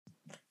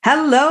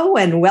Hello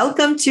and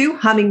welcome to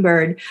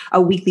Hummingbird,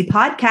 a weekly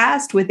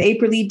podcast with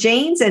April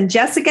Janes and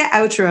Jessica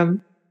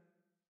Outram.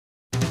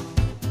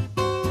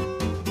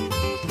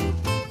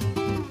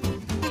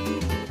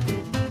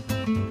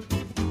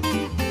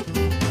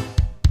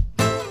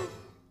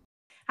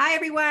 Hi,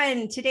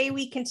 everyone. Today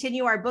we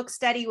continue our book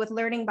study with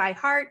Learning by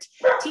Heart,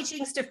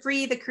 Teachings to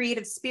Free the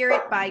Creative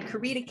Spirit by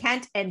Karita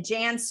Kent and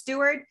Jan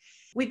Stewart.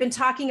 We've been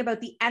talking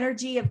about the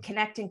energy of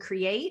connect and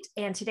create,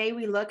 and today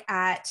we look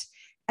at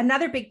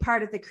another big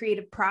part of the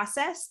creative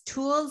process,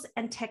 tools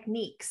and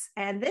techniques.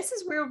 And this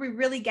is where we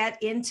really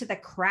get into the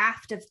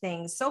craft of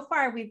things. So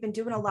far, we've been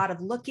doing a lot of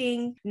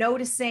looking,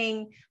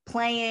 noticing,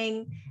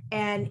 playing,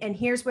 and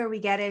here's where we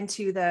get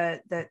into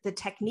the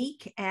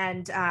technique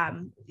and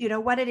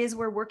what it is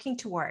we're working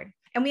toward.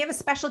 And we have a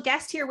special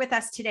guest here with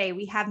us today.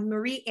 We have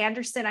Marie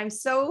Anderson. I'm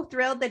so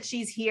thrilled that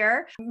she's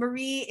here.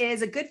 Marie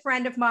is a good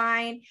friend of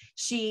mine.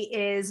 She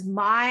is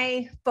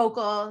my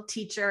vocal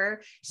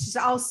teacher. She's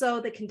also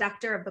the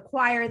conductor of the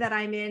choir that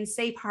I'm in,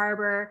 Safe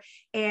Harbor.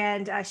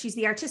 And she's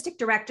the artistic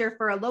director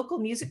for a local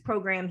music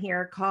program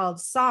here called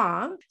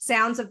SONG,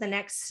 Sounds of the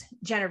Next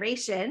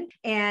Generation.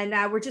 And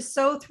we're just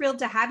so thrilled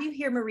to have you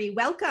here, Marie.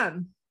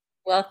 Welcome.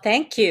 Well,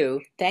 thank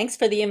you. Thanks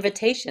for the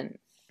invitation.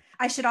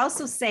 I should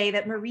also say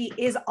that Marie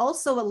is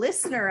also a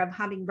listener of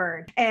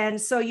Hummingbird.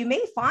 And so you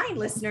may find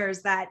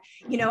listeners that,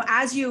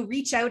 as you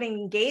reach out and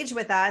engage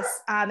with us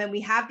and we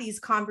have these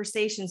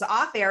conversations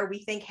off air,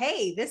 we think,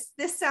 hey,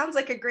 this sounds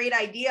like a great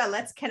idea.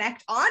 Let's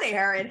connect on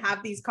air and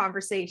have these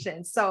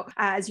conversations. So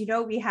as you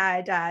know, we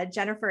had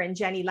Jennifer and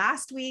Jenny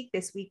last week.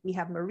 This week we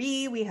have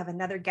Marie. We have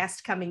another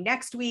guest coming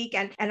next week.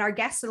 And our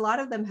guests, a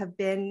lot of them have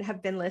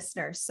been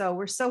listeners. So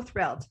we're so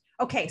thrilled.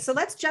 Okay, so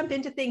let's jump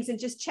into things and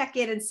just check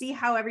in and see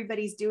how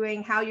everybody's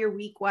doing, how your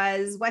week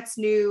was, what's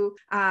new.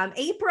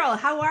 April,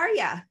 how are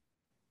you?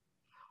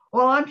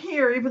 Well, I'm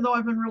here, even though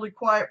I've been really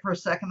quiet for a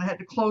second. I had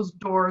to close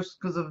doors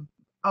because of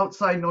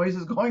outside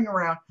noises going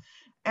around.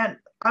 And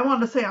I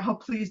wanted to say how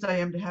pleased I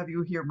am to have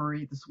you here,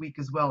 Marie, this week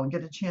as well, and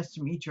get a chance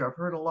to meet you. I've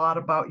heard a lot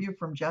about you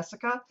from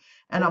Jessica,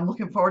 and I'm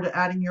looking forward to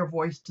adding your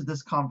voice to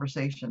this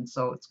conversation.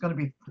 So it's going to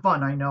be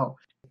fun, I know.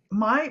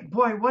 My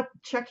boy, what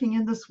checking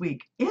in this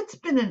week? It's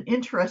been an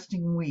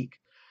interesting week.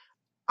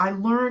 I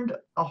learned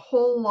a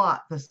whole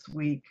lot this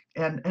week,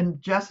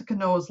 and Jessica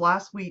knows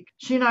last week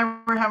she and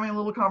I were having a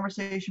little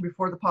conversation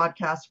before the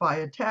podcast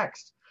via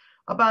text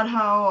about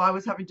how I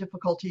was having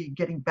difficulty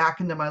getting back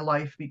into my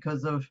life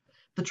because of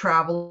the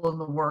travel and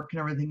the work and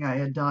everything I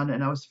had done,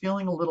 and I was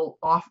feeling a little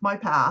off my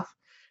path.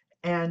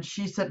 And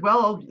she said,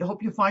 well, I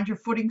hope you find your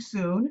footing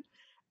soon.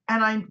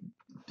 And I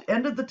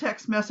ended the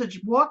text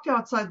message, walked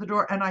outside the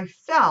door, and I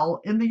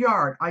fell in the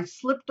yard. I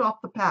slipped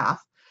off the path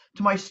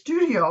to my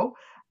studio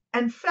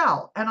and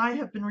fell. And I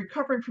have been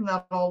recovering from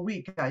that all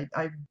week.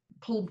 I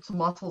pulled some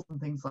muscles and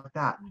things like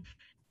that.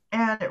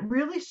 And it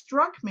really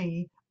struck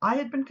me. I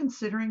had been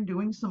considering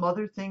doing some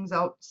other things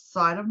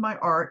outside of my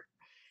art.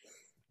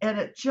 And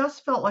it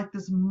just felt like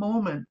this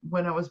moment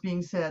when I was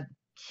being said,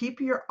 keep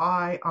your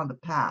eye on the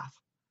path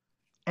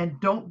and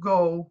don't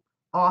go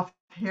off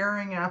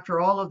herring after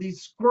all of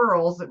these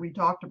squirrels that we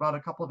talked about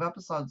a couple of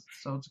episodes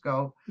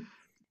ago.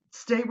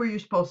 Stay where you're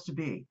supposed to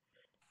be.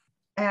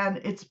 And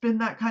it's been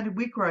that kind of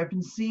week where I've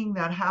been seeing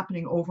that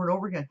happening over and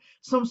over again.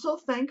 So I'm so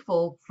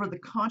thankful for the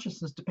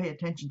consciousness to pay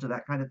attention to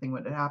that kind of thing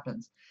when it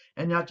happens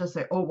and not just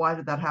say, oh, why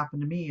did that happen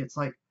to me? It's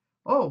like,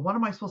 oh, what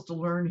am I supposed to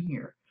learn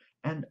here?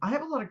 And I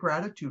have a lot of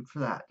gratitude for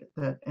that.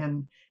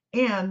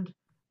 And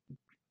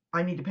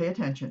I need to pay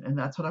attention, and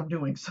that's what I'm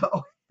doing.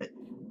 So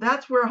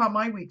that's how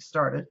my week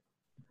started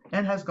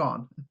and has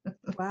gone.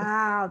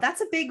 Wow,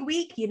 that's a big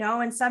week,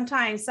 and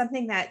sometimes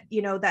something that,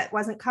 that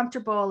wasn't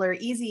comfortable or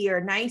easy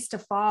or nice to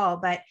fall,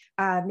 but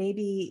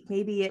maybe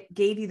it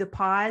gave you the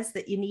pause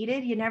that you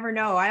needed. You never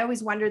know. I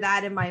always wonder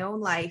that in my own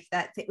life,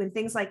 that when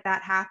things like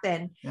that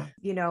happen,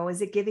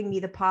 is it giving me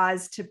the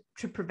pause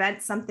to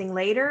prevent something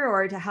later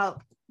or to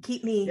help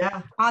keep me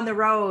on the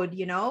road,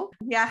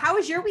 Yeah. How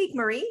was your week,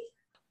 Marie?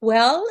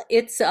 Well,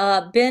 it's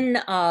been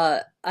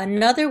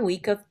another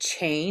week of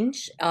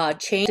change.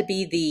 Change to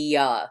be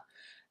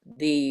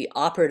the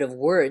operative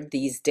word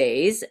these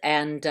days,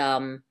 and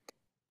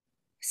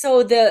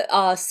so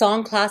the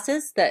song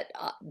classes that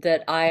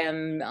I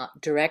am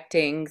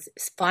directing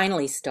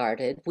finally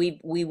started. We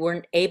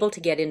weren't able to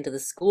get into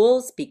the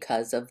schools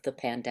because of the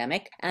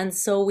pandemic, and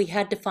so we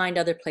had to find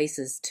other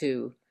places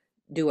to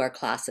do our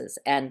classes,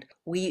 and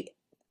we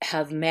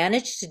have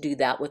managed to do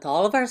that with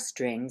all of our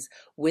strings.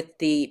 With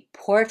the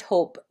Port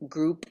Hope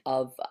group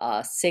of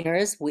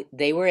singers,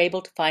 they were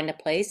able to find a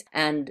place.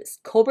 And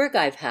Coburg,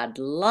 I've had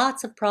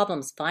lots of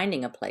problems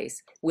finding a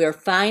place. We're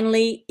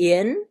finally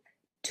in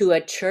to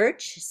a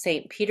church,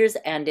 St. Peter's,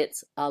 and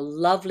it's a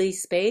lovely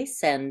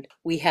space. And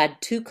we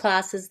had 2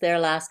 classes there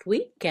last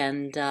week.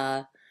 And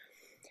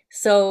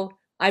so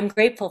I'm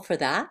grateful for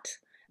that.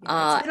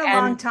 It's been a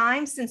long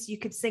time since you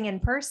could sing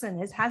in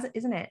person,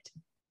 isn't it?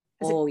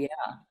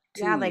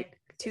 Yeah. Like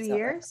 2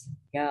 years.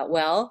 Yeah,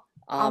 well,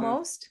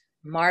 almost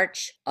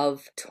March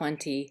of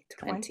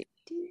 2020.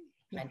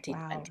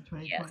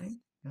 2020. Yes.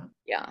 Yeah.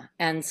 Yeah.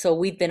 And so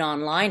we've been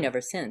online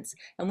ever since.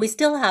 And we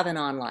still have an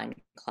online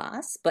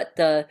class, but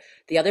the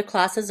other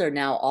classes are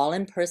now all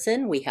in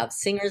person. We have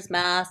singers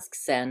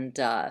masks and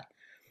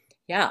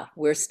yeah,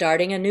 we're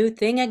starting a new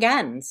thing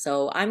again.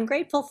 So I'm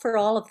grateful for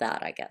all of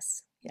that, I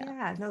guess. Yeah.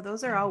 Yeah, no,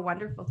 those are all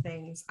wonderful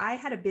things. I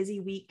had a busy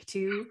week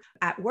too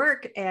at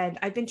work, and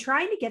I've been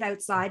trying to get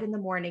outside in the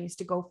mornings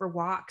to go for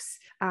walks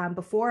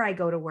before I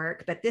go to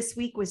work. But this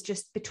week was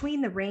just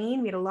between the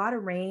rain. We had a lot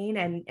of rain,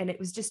 and it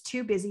was just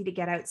too busy to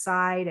get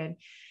outside. And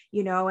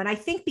and I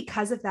think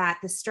because of that,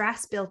 the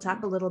stress built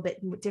up a little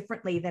bit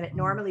differently than it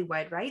normally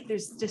would, right?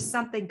 There's just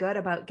something good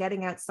about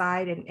getting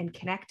outside and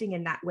connecting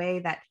in that way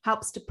that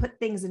helps to put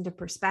things into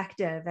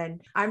perspective.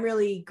 And I'm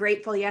really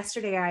grateful.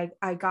 Yesterday,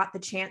 I got the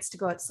chance to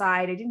go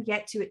outside. I didn't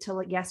get to it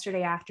till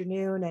yesterday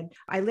afternoon. And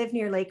I live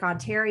near Lake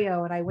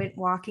Ontario, and I went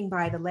walking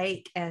by the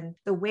lake, and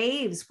the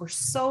waves were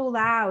so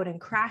loud and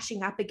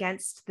crashing up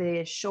against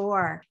the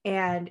shore.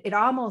 And it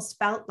almost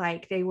felt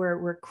like they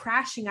were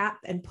crashing up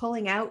and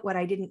pulling out what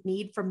I didn't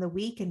need from the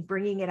week and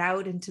bringing it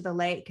out into the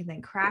lake, and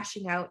then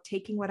crashing out,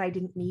 taking what I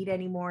didn't need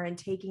anymore and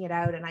taking it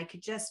out. And I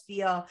could just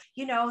feel,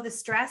 the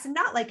stress, and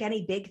not like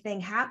any big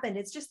thing happened.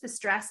 It's just the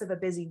stress of a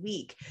busy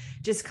week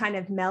just kind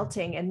of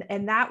melting.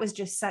 And that was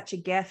just such a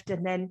gift.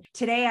 And then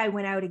today I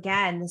went out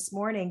again this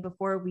morning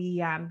before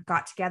we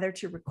got together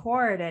to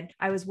record, and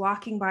I was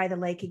walking by the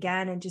lake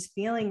again and just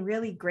feeling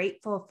really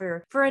grateful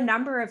for a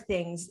number of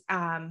things.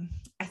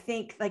 I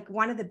think like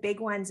one of the big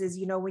ones is,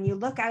 when you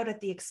look out at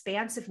the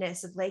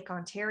expansiveness of Lake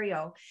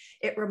Ontario,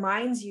 it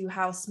reminds you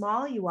how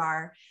small you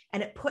are,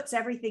 and it puts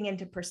everything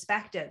into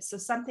perspective. So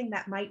something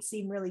that might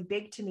seem really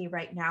big to me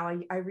right now,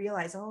 I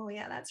realize, oh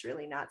yeah, that's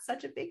really not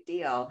such a big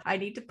deal. I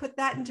need to put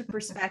that into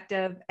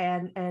perspective,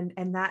 and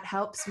that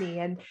helps me.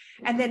 And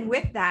then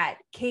with that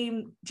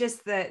came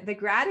just the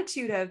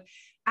gratitude of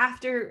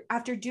after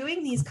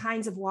doing these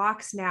kinds of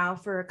walks now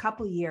for a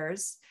couple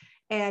years,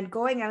 and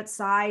going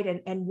outside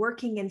and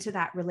working into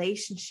that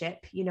relationship,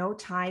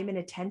 time and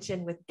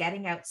attention with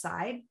getting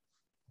outside.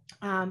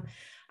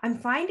 I'm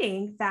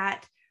finding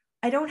that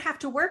I don't have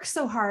to work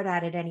so hard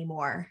at it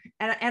anymore.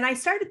 And I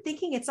started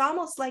thinking it's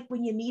almost like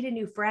when you meet a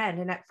new friend,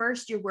 and at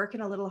first you're working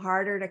a little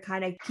harder to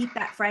kind of keep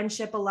that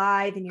friendship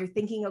alive, and you're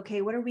thinking,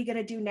 okay, what are we going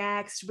to do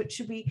next? What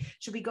should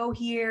we go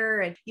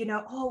here? And,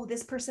 oh,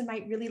 this person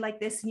might really like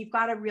this. And you've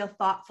got a real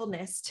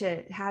thoughtfulness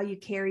to how you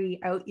carry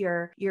out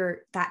your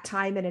that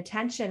time and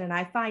attention. And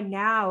I find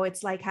now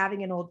it's like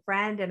having an old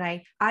friend, and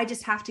I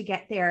just have to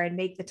get there and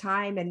make the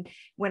time. And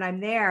when I'm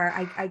there,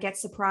 I get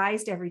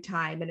surprised every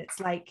time. And it's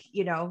like,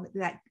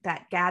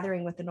 that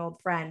gathering with an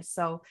old friend.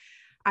 So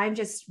I'm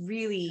just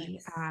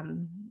really,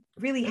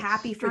 really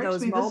happy for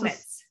those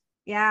moments.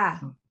 Yeah.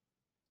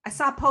 I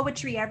saw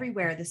poetry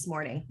everywhere this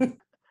morning.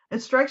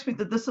 It strikes me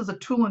that this is a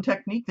tool and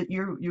technique that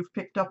you've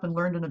picked up and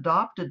learned and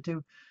adopted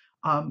to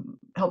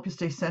help you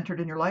stay centered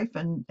in your life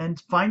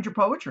and find your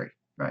poetry,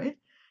 right?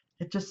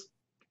 It's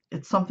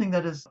something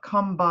that has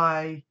come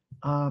by,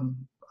 I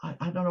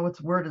don't know what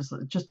the word is,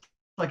 just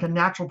like a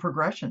natural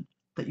progression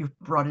that you've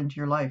brought into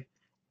your life.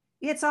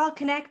 It's all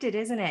connected,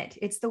 isn't it?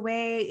 It's the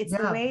way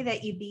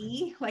that you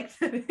be, like,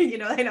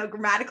 I know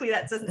grammatically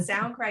that doesn't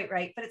sound quite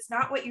right, but it's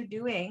not what you're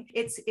doing.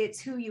 It's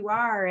who you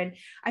are. And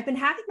I've been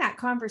having that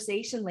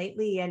conversation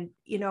lately, and,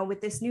 with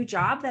this new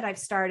job that I've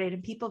started,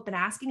 and people have been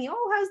asking me,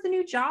 oh, how's the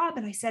new job?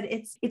 And I said,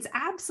 it's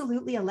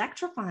absolutely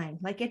electrifying.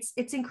 Like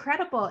it's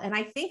incredible. And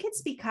I think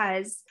it's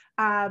because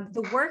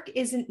the work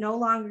is no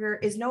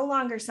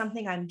longer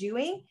something I'm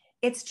doing.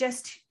 It's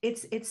just,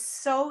 it's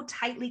so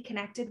tightly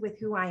connected with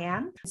who I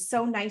am,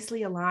 so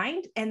nicely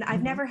aligned. And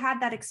I've never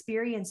had that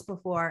experience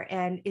before.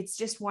 And it's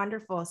just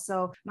wonderful.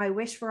 So my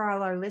wish for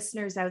all our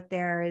listeners out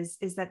there is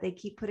that they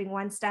keep putting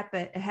one step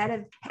ahead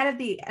of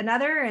the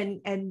another,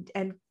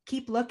 and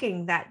keep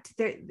looking that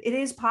it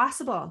is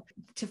possible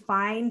to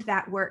find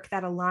that work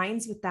that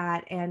aligns with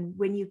that. And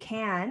when you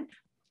can,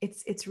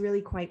 it's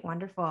really quite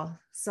wonderful.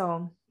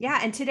 So yeah.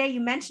 And today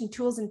you mentioned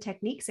tools and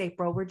techniques,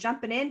 April. We're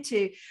jumping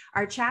into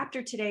our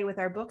chapter today with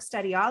our book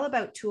study all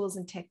about tools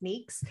and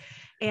techniques.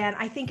 And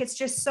I think it's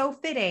just so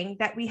fitting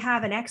that we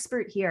have an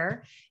expert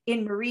here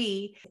in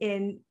Marie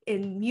in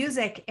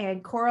music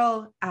and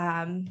choral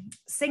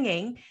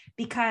singing,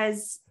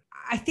 because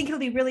I think it'll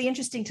be really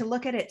interesting to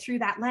look at it through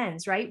that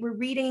lens, right? We're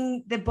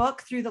reading the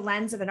book through the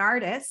lens of an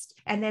artist,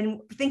 and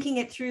then thinking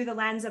it through the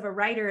lens of a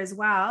writer as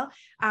well.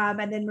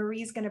 And then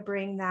Marie's going to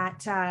bring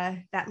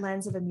that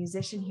lens of a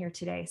musician here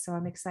today. So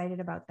I'm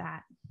excited about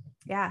that.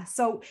 Yeah.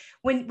 So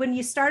when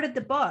you started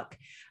the book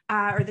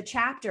or the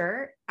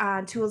chapter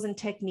on tools and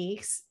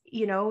techniques,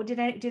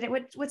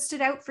 what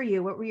stood out for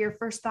you? What were your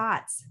first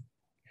thoughts?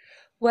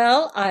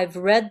 Well, I've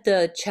read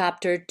the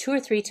chapter 2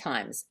 or 3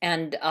 times,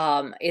 and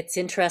it's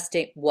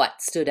interesting.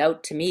 What stood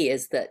out to me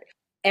is that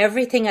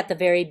everything at the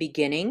very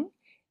beginning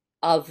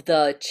of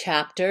the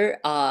chapter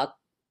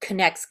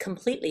connects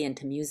completely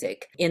into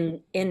music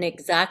in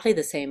exactly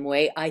the same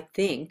way I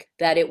think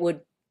that it would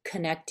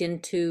connect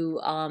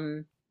into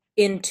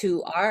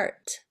into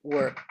art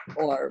work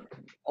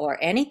or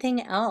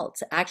anything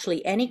else,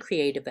 actually any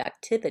creative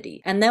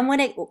activity. And then when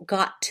it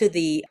got to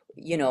the,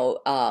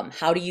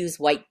 how to use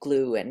white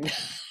glue and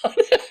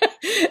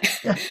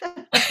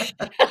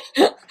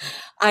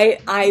I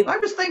I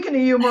was thinking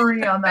of you,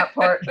 Marie, on that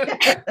part.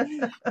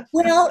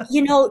 well,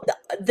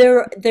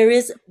 there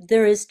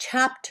is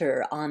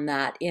chapter on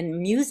that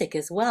in music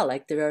as well.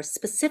 Like there are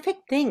specific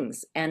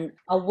things and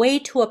a way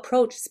to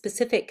approach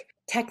specific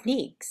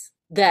techniques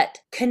that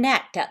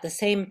connect at the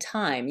same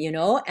time,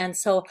 And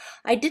so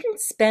I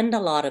didn't spend a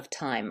lot of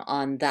time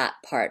on that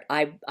part.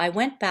 I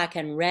went back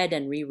and read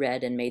and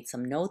reread and made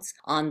some notes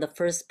on the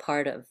first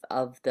part of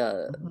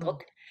the Mhm.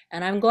 book.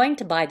 And I'm going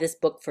to buy this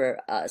book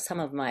for some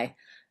of my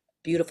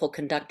beautiful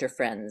conductor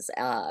friends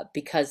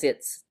because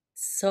it's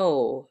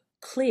so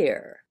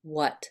clear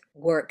what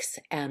works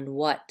and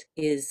what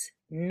is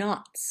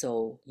not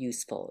so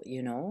useful.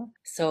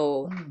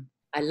 So Mm.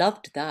 I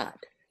loved that.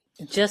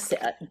 Just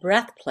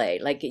breath play,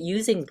 like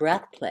using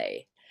breath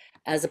play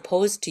as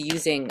opposed to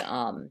using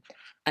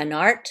an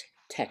art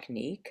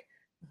technique,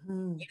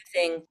 Mhm.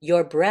 using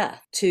your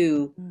breath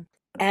to Mhm.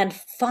 and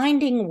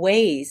finding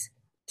ways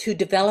to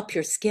develop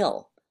your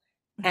skill.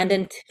 And Mhm.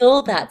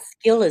 until that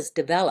skill is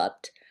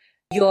developed,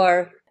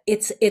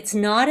 it's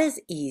not as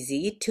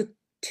easy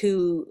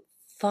to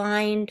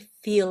find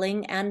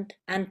feeling and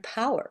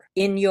power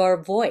in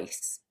your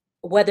voice,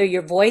 whether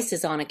your voice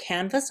is on a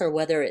canvas or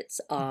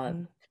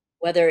Mhm.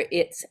 whether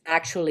it's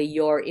actually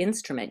your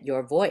instrument.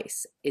 Your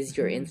voice is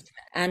your Mhm.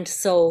 instrument. And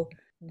so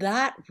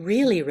that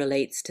really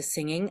relates to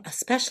singing,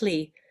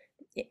 especially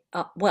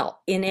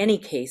well, in any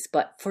case,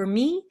 but for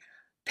me,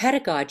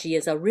 pedagogy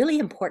is a really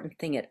important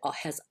thing. It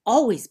has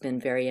always been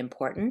very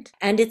important.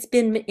 And it's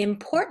been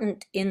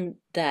important in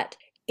that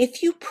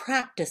if you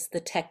practice the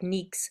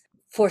techniques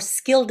for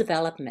skill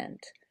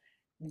development,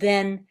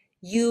 then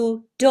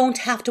you don't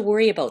have to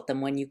worry about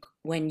them when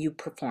you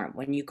perform,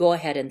 when you go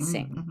ahead and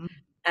sing. Mhm.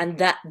 And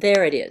that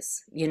there it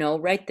is,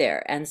 right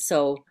there. And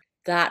so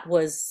that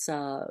was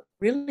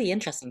really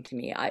interesting to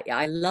me.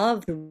 I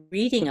loved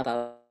reading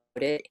about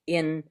it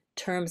in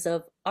terms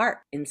of art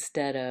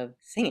instead of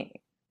singing.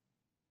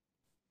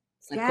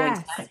 It's like going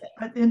Yes. side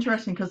by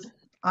Interesting, because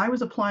I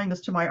was applying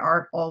this to my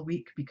art all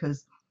week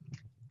because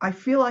I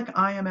feel like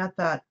I am at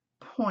that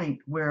point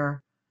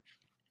where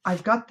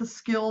I've got the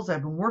skills,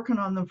 I've been working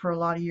on them for a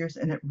lot of years,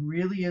 and it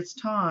really is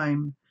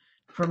time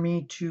for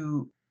me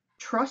to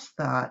trust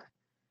that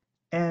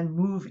and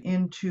move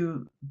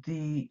into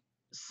the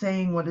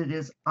saying what it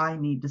is I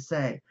need to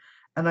say.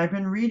 And I've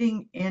been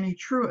reading Annie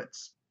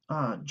Truitt's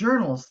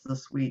journals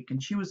this week,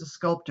 and she was a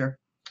sculptor,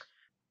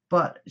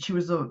 but she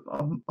was a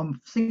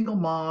single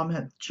mom,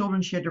 had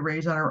children she had to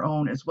raise on her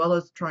own, as well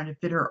as trying to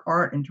fit her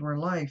art into her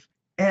life.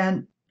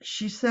 And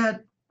she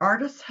said,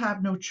 artists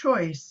have no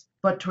choice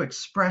but to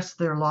express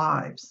their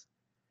lives.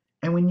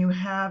 And when you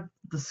have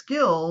the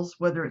skills,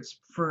 whether it's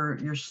for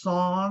your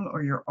song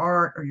or your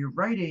art or your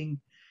writing,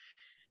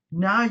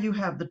 now you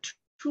have the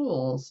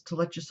tools to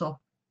let yourself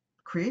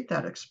create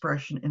that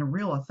expression in a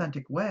real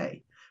authentic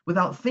way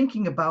without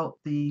thinking about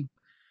the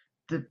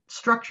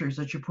structures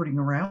that you're putting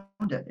around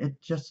it. It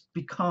just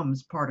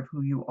becomes part of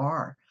who you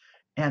are.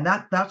 And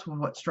that's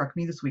what struck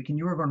me this week. And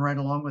you were going right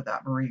along with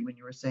that, Marie, when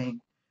you were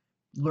saying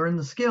learn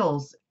the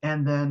skills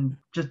and then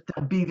just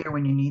be there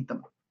when you need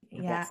them.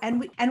 Yeah,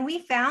 yes. and we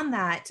found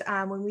that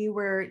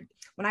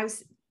when I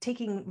was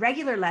taking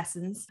regular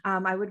lessons,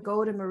 I would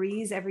go to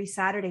Marie's every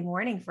Saturday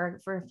morning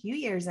for a few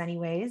years,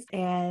 anyways,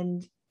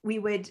 and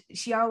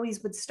she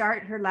always would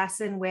start her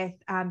lesson with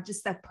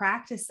just the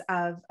practice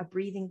of a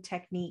breathing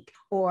technique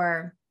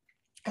or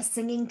a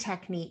singing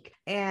technique,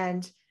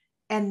 and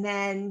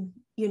then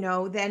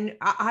then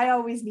I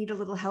always need a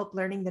little help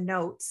learning the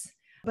notes,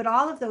 but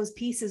all of those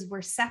pieces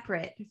were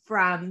separate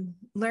from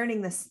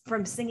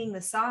from singing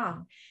the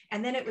song.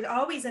 And then it would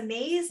always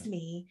amazed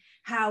me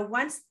how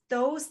once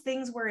those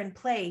things were in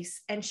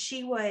place and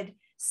she would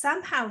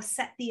somehow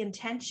set the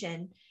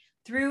intention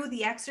through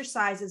the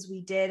exercises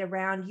we did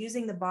around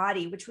using the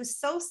body, which was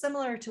so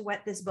similar to what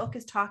this book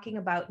is talking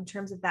about in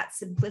terms of that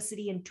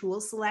simplicity and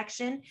tool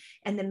selection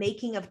and the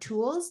making of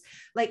tools.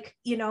 Like,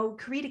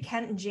 Karita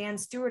Kent and Jan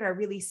Stewart are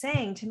really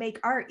saying, to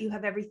make art, you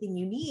have everything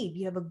you need.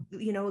 You have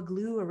a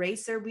glue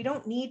eraser. We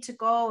don't need to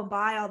go and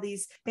buy all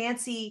these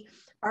fancy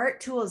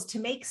art tools to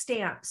make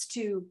stamps,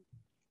 to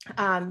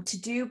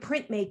do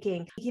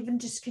printmaking. We even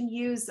just can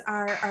use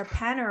our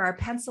pen or our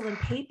pencil and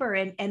paper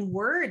and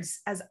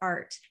words as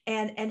art,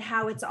 and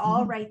how it's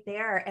all Mhm. right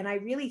there. And I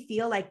really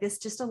feel like this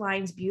just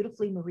aligns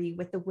beautifully, Marie,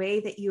 with the way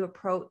that you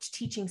approach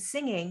teaching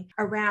singing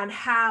around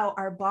how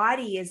our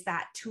body is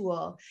that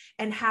tool,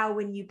 and how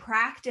when you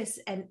practice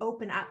and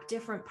open up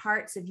different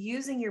parts of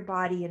using your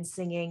body in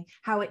singing,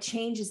 how it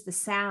changes the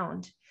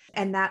sound.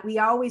 And that we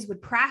always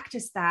would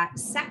practice that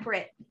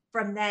separate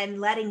from then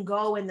letting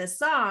go in the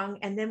song.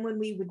 And then when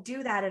we would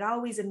do that, it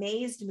always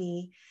amazed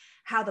me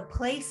how the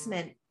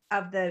placement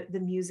of the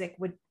music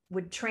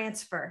would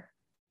transfer,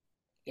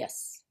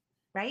 Yes.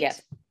 right?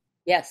 Yes.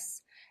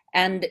 Yes.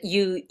 And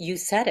you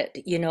said it,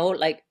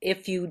 like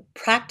if you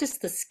practice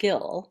the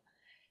skill,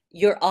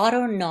 your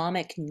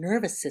autonomic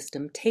nervous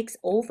system takes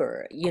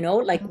over,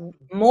 like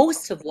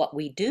most of what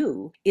we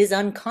do is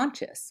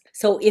unconscious.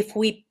 So if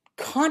we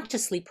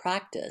consciously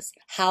practice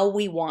how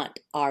we want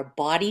our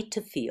body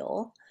to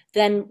feel,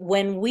 then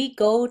when we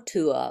go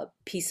to a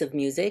piece of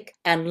music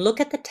and look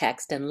at the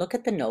text and look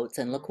at the notes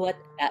and look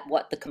at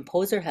what the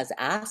composer has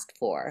asked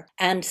for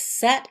and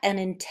set an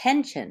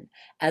intention,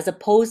 as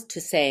opposed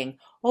to saying,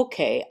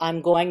 okay,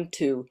 I'm going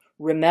to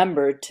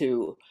remember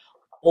to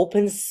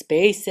open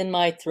space in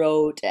my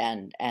throat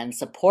and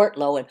support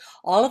low, and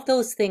all of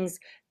those things,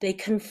 they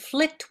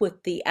conflict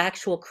with the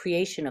actual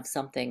creation of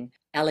something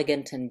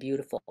elegant and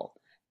beautiful.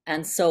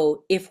 And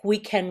so if we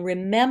can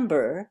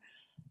remember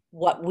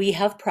what we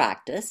have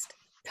practiced,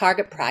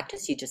 target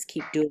practice, you just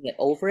keep doing it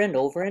over and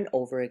over and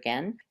over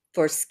again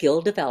for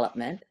skill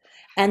development,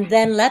 and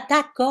then let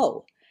that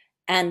go.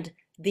 And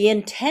the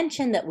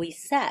intention that we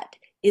set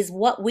is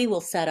what we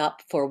will set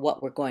up for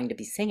what we're going to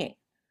be singing.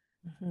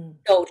 Mm-hmm.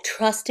 So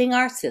trusting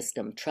our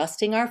system,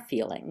 trusting our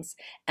feelings,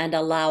 and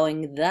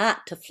allowing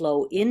that to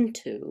flow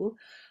into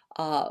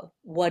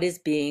what is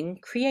being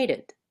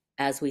created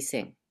as we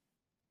sing.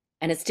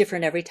 And it's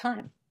different every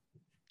time.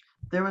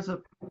 There was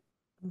a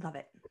Love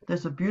it.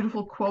 There's a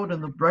beautiful quote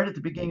right at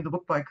the beginning of the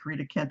book by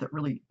Karita Kent that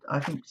really, I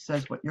think,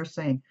 says what you're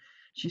saying.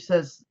 She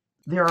says,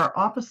 there are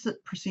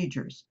opposite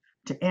procedures.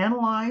 To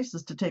analyze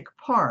is to take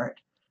apart,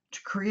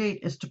 to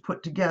create is to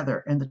put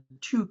together, and the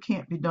two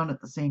can't be done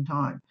at the same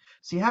time.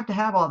 So you have to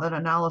have all that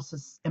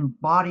analysis and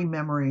body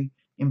memory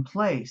in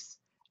place,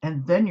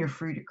 and then you're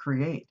free to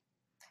create.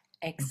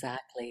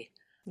 Exactly.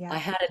 Yeah. I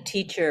had a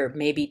teacher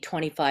maybe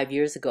 25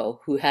 years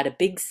ago who had a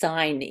big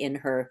sign in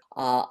her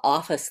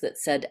office that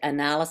said,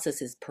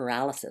 analysis is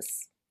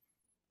paralysis.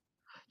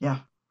 Yeah.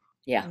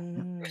 Yeah.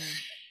 Mm.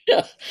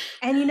 Yeah.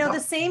 And the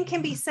same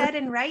can be said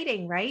in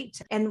writing, right?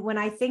 And when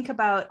I think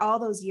about all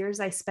those years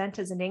I spent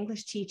as an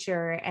English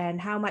teacher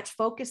and how much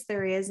focus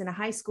there is in a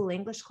high school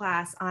English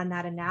class on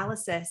that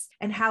analysis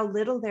and how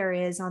little there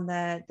is on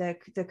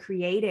the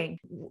creating.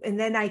 And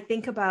then I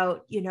think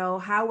about,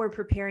 how we're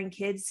preparing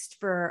kids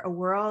for a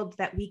world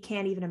that we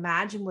can't even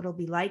imagine what it'll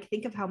be like.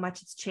 Think of how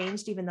much it's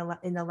changed even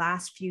in the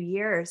last few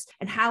years,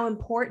 and how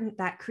important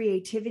that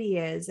creativity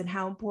is and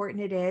how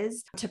important it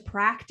is to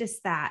practice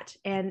that.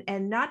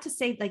 And not to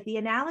say like the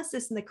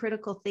analysis and the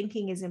critical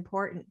thinking is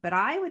important, but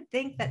I would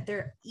think that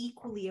they're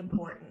equally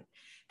important,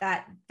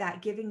 that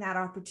giving that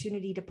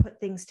opportunity to put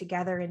things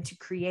together and to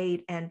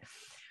create. And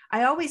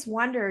I always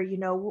wonder,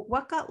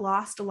 what got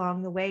lost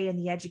along the way in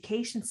the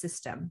education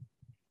system?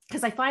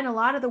 Because I find a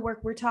lot of the work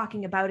we're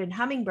talking about in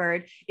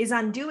Hummingbird is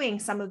undoing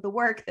some of the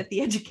work that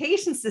the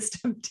education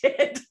system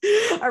did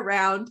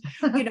around,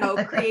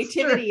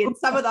 creativity and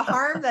some of the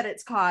harm that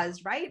it's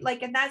caused, right?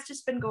 Like, and that's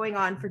just been going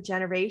on for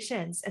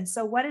generations. And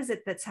so what is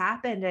it that's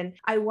happened? And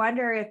I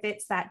wonder if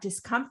it's that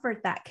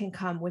discomfort that can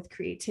come with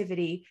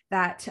creativity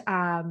that,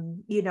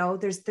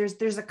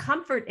 there's a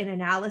comfort in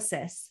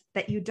analysis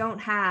that you don't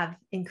have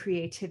in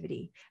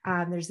creativity.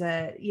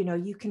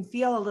 You can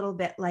feel a little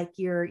bit like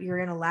you're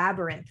in a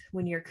labyrinth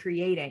when you're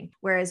creating,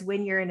 whereas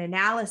when you're in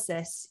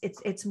analysis,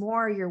 it's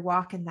more you're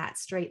walking that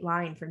straight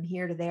line from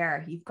here to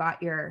there. You've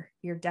got your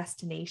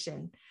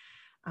destination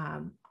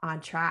on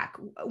track.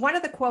 One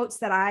of the quotes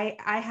that I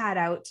had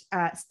out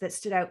that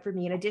stood out for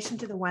me, in addition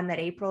to the one that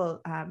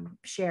April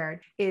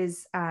shared,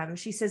 is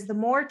she says, the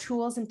more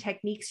tools and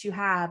techniques you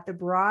have, the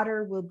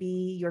broader will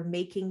be your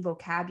making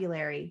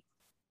vocabulary.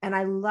 And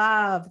I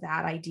love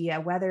that idea,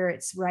 whether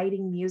it's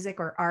writing music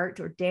or art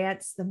or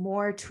dance, the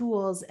more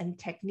tools and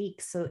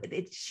techniques. So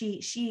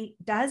she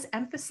does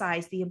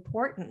emphasize the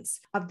importance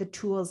of the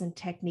tools and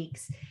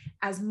techniques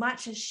as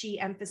much as she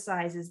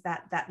emphasizes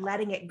that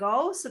letting it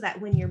go, so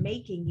that when you're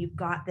making, you've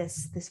got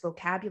this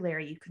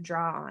vocabulary you can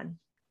draw on.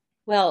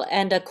 Well,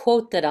 and a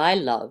quote that I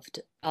loved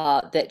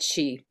that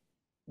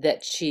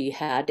she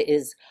had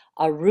is,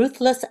 a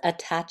ruthless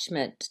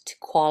attachment to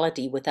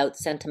quality without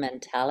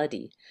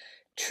sentimentality.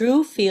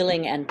 True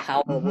feeling and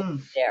power will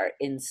be there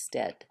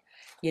instead.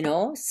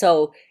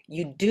 So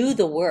you do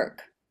the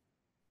work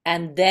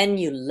and then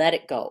you let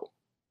it go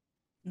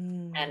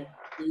and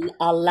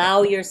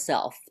allow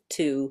yourself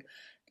to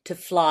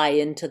fly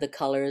into the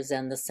colors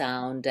and the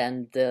sound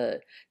and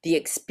the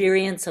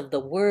experience of the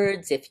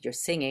words if you're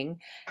singing,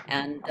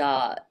 and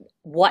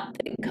what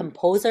the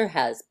composer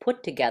has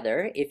put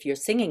together. If you're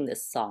singing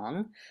this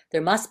song,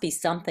 there must be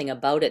something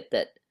about it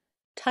that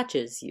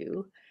touches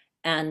you,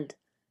 and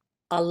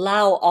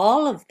allow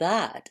all of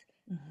that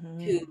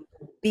to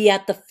be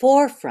at the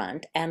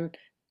forefront and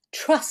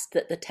trust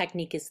that the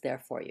technique is there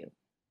for you.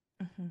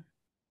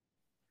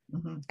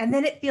 And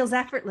then it feels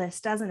effortless,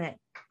 doesn't it?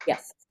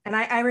 Yes. And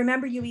I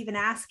remember you even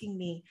asking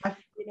me,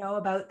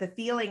 about the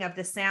feeling of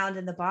the sound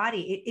in the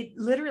body. It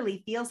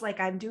literally feels like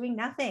I'm doing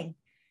nothing,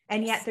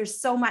 and yet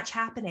there's so much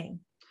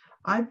happening.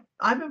 I've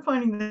been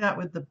finding that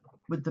with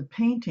the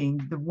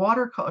painting, the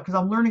watercolor, because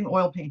I'm learning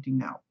oil painting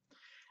now.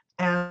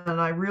 And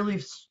I really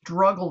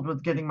struggled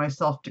with getting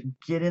myself to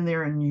get in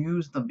there and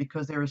use them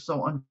because they were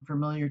so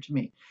unfamiliar to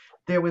me.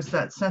 There was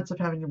that sense of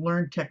having to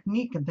learn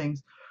technique and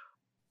things.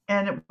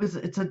 And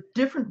it's a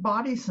different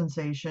body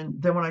sensation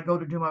than when I go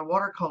to do my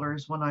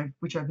watercolors,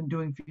 which I've been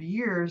doing for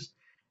years.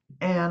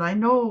 And I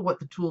know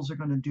what the tools are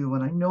going to do,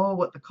 and I know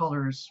what the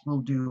colors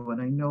will do,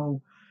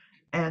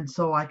 and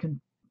so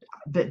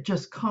that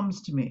just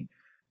comes to me.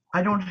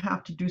 I don't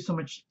have to do so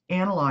much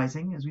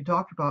analyzing as we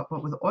talked about,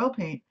 but with oil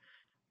paint,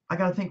 I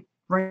got to think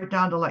right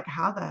down to like,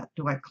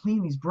 do I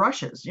clean these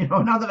brushes?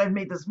 Now that I've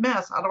made this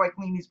mess, how do I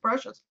clean these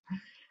brushes?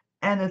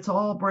 And it's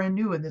all brand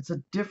new, and it's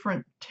a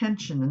different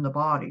tension in the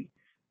body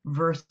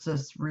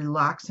versus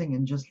relaxing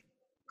and just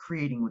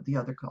creating with the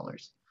other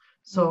colors.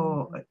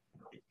 So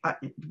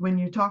when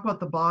you talk about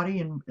the body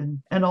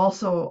and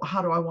also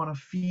how do I want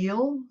to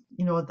feel,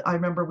 I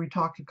remember we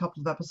talked a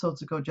couple of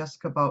episodes ago,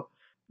 Jessica, about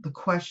the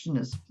question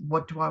is,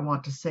 what do I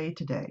want to say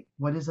today?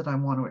 What is it I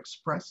want to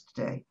express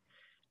today?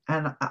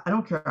 And I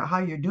don't care how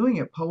you're doing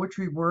it,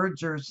 poetry,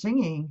 words, or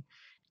singing,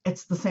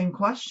 it's the same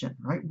question,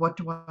 right? What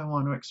do I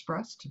want to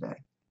express today?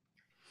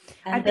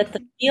 And that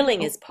the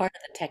feeling is part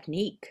of the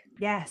technique.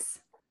 Yes.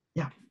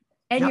 Yeah.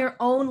 And your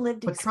own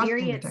lived But trusting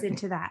the experience technique.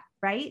 into that,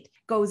 right?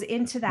 Goes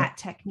into that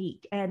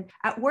technique. And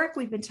at work,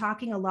 we've been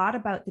talking a lot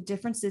about the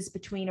differences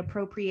between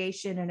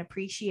appropriation and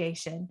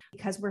appreciation,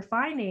 because we're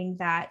finding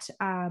that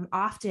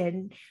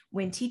often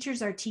when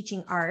teachers are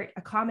teaching art,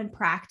 a common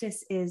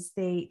practice is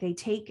they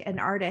take an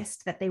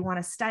artist that they want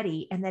to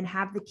study and then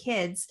have the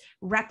kids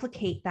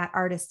replicate that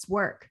artist's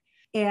work.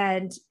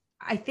 And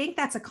I think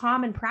that's a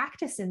common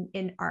practice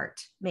in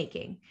art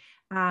making.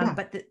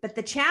 But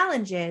the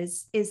challenge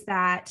is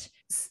that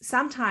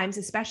sometimes,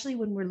 especially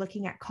when we're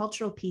looking at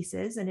cultural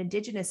pieces, and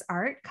Indigenous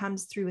art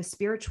comes through a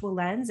spiritual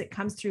lens, it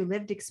comes through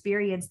lived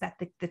experience that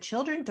the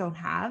children don't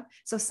have.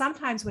 So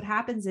sometimes what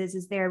happens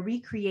is they're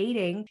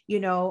recreating,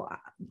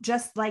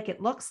 just like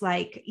it looks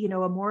like, a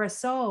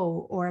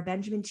Morisot or a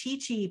Benjamin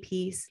Chichi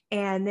piece.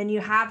 And then you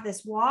have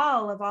this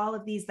wall of all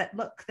of these that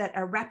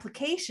are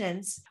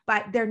replications,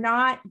 but they're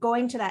not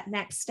going to that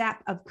next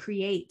step of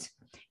create.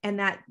 And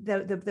that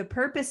the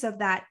purpose of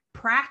that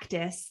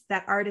practice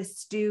that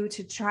artists do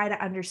to try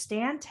to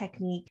understand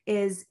technique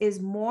is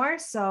more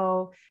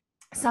so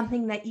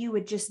something that you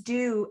would just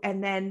do,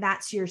 and then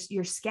that's your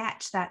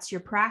sketch, that's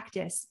your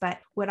practice. But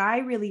what I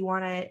really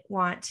want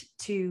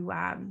to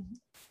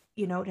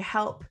to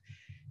help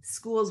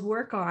schools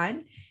work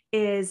on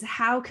is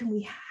how can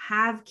we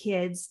have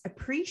kids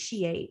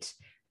appreciate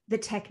the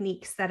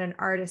techniques that an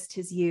artist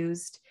has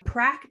used,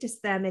 practice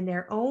them in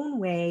their own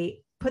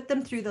way, put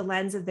them through the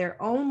lens of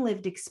their own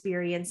lived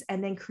experience,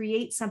 and then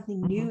create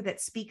something new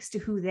that speaks to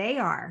who they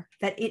are,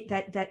 that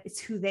it's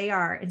who they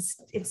are. And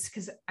it's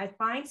because I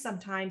find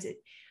sometimes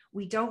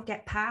we don't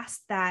get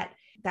past that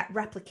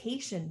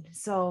replication.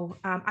 So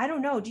I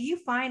don't know, do you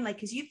find, like,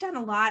 because you've done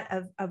a lot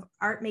of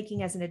art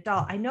making as an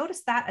adult, I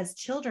noticed that as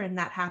children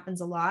that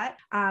happens a lot,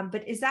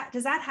 but does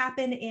that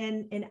happen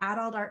in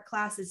adult art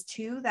classes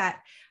too,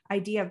 that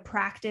idea of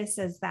practice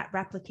as that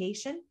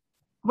replication?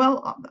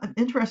 Well,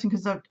 interesting,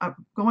 because I'm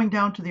going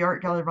down to the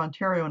Art Gallery of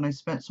Ontario, and I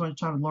spent so much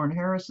time with Lauren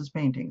Harris's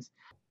paintings.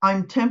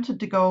 I'm tempted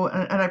to go,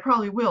 and I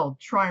probably will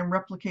try and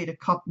replicate at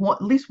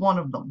least one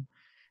of them,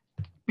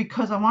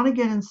 because I want to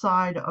get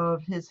inside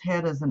of his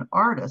head as an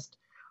artist.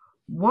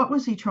 What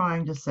was he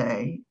trying to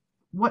say?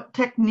 What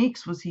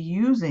techniques was he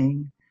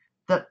using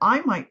that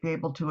I might be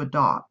able to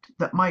adopt,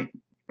 that might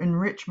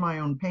enrich my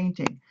own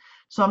painting?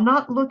 So I'm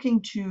not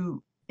looking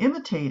to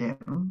imitate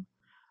him.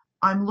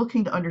 I'm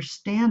looking to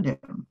understand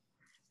him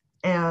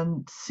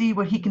and see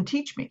what he can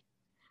teach me.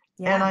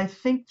 Yeah. And I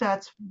think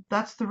that's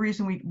the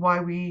reason why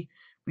we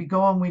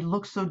go and we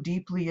look so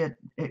deeply at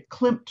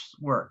Klimt's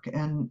work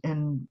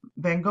and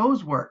Van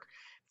Gogh's work.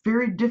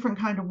 Very different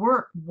kind of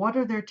work. What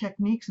are their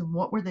techniques and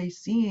what were they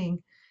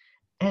seeing?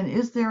 And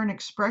is there an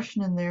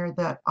expression in there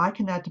that I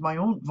can add to my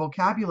own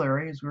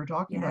vocabulary, as we were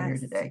talking about here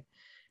today,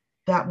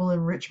 that will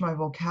enrich my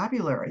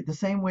vocabulary? The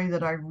same way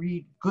that I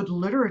read good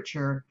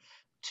literature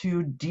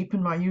to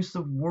deepen my use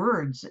of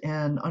words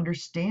and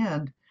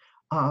understand,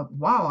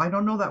 wow, I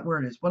don't know that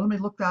word is. Well, let me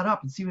look that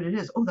up and see what it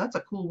is. Oh, that's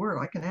a cool word.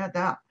 I can add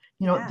that.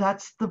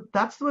 That's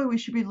the way we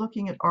should be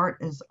looking at art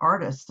as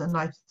artists. And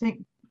I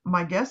think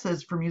my guess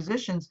is for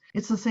musicians,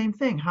 it's the same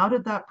thing. How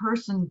did that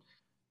person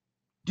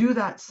do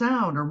that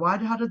sound, or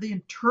how did they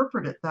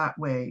interpret it that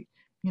way?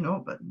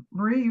 But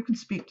Marie, you can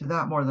speak to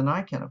that more than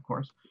I can, of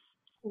course.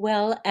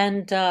 Well,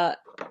 and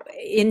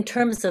in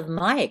terms of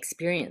my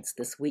experience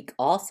this week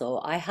also,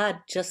 I had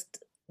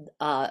just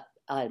a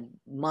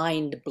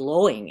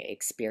mind-blowing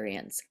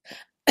experience,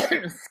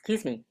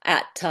 excuse me,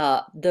 at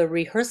the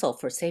rehearsal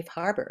for Safe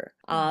Harbor.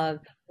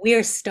 We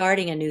are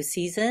starting a new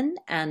season,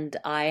 and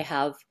I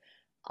have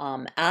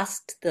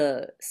asked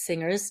the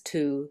singers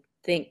to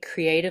think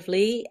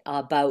creatively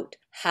about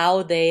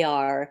how they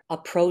are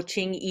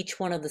approaching each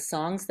one of the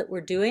songs that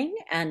we're doing.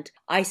 And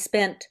I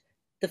spent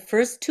the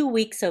first 2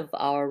 weeks of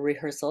our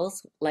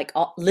rehearsals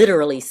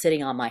literally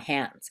sitting on my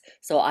hands.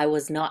 So I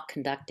was not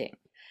conducting.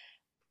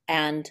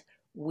 And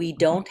We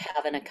don't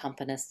have an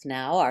accompanist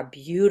now. Our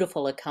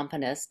beautiful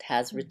accompanist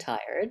has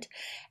retired.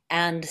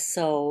 And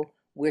so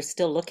we're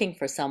still looking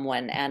for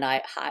someone. And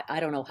I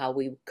don't know how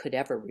we could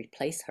ever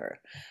replace her.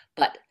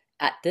 But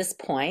at this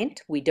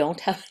point, we don't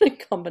have an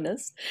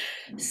accompanist.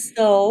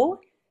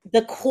 So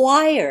the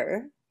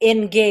choir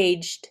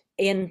engaged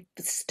in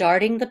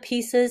starting the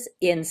pieces,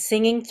 in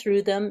singing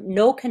through them,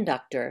 no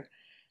conductor,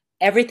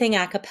 everything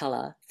a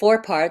cappella,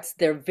 4 parts.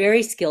 They're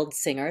very skilled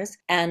singers,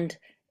 and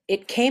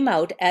it came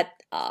out at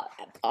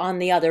on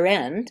the other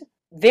end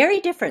very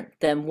different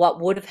than what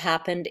would have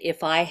happened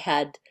if I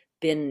had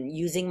been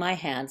using my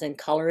hands and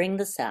coloring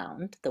the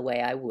sound the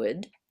way I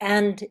would.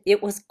 And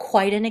it was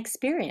quite an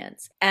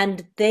experience.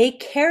 And they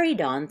carried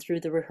on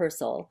through the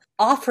rehearsal,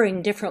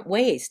 offering different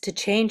ways to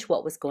change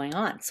what was going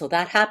on. So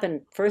that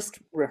happened first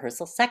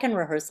rehearsal. Second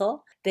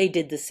rehearsal, they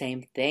did the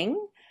same thing.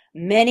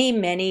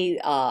 Many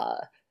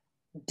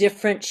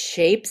different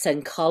shapes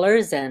and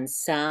colors and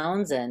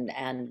sounds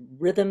and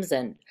rhythms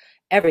and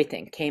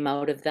everything came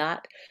out of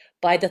that.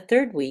 By the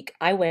third week,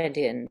 I went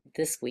in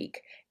this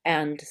week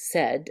and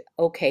said,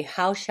 okay,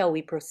 how shall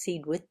we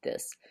proceed with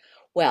this?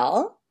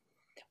 Well,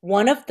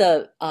 one of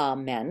the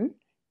men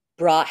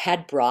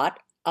had brought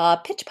a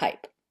pitch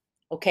pipe.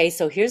 Okay,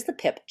 so here's the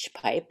pitch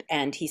pipe,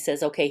 and he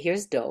says, okay,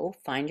 here's Do,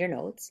 find your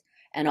notes.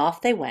 And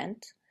off they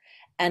went.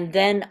 And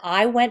then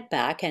I went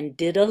back and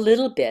did a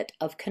little bit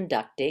of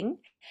conducting,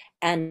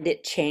 and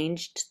it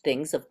changed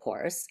things, of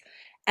course.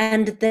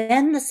 And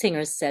then the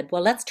singers said,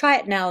 well, let's try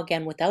it now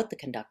again without the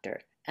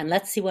conductor, and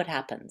let's see what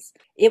happens.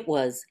 It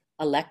was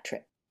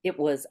electric. It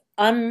was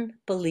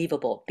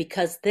unbelievable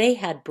because they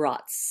had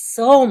brought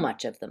so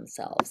much of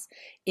themselves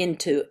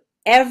into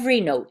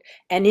every note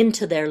and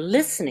into their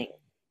listening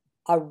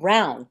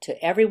around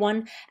to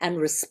everyone and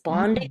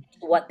responding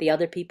to what the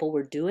other people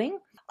were doing.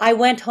 I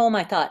went home,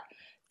 I thought,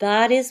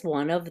 that is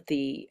one of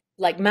the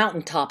like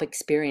mountaintop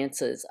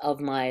experiences of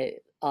my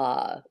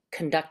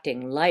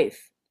conducting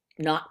life,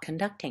 not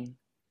conducting.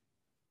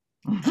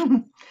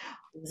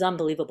 It was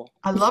unbelievable.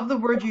 I love the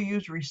word you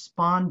use,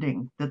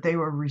 responding, that they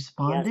were Yes.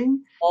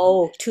 responding.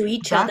 Oh, to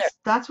each other.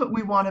 That's what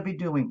we want to be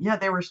doing. Yeah,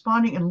 they're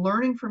responding and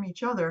learning from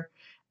each other.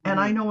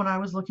 And I know when I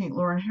was looking at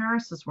Lauren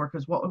Harris's work,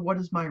 is what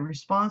is my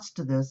response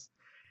to this?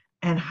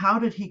 And how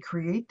did he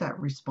create that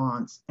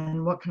response?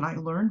 And what can I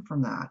learn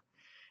from that?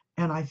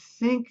 And I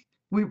think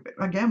we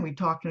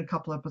talked in a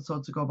couple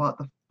episodes ago about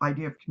the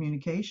idea of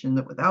communication,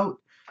 that without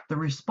the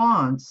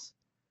response,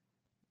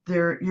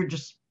 you're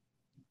just,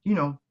 you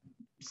know,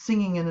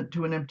 singing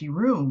into an empty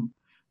room.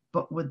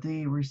 But with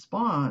the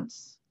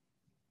response,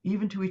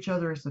 even to each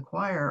other as the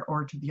choir,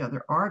 or to the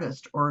other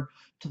artist, or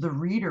to the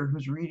reader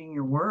who's reading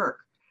your work,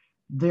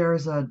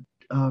 there's a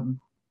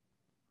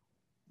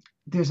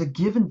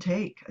give and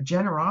take, a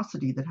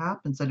generosity that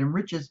happens that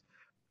enriches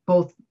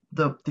both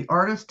the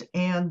artist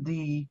and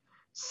the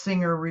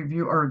singer,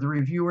 review, or the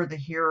reviewer, the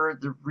hearer,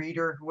 the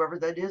reader, whoever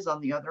that is on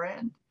the other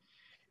end,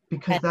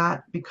 because And,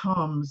 that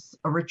becomes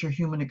a richer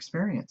human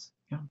experience.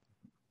 Yeah.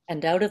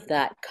 and out of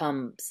that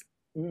comes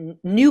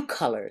new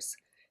colors,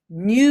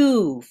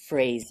 new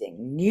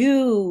phrasing,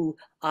 new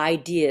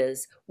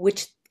ideas,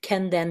 which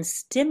can then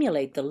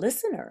stimulate the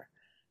listener.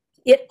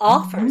 It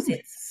offers Mhm.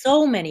 in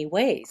so many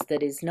ways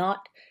that is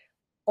not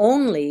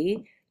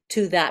only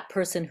to that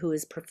person who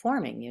is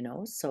performing,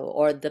 so,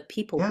 or the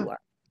people Yeah. who are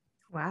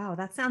Wow,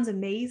 that sounds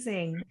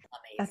amazing.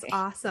 That's amazing.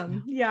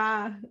 awesome.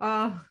 Yeah.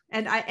 Oh,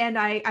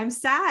 I'm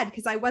sad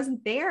because I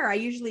wasn't there. I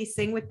usually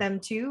sing with them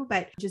too,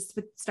 but just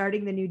with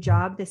starting the new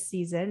job this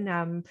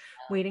season,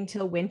 waiting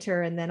till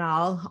winter and then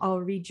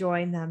I'll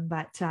rejoin them.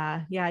 But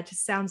yeah, it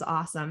just sounds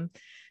awesome.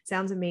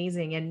 Sounds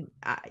amazing. And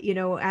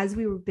as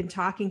we've been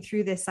talking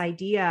through this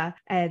idea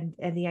and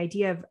the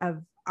idea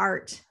of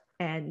art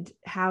and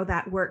how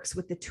that works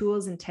with the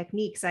tools and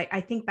techniques.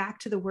 I think back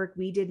to the work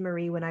we did,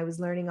 Marie, when I was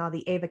learning all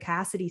the Ava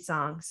Cassidy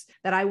songs,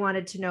 that I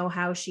wanted to know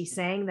how she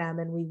sang them.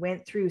 And we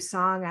went through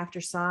song after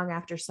song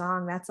after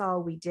song. That's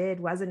all we did,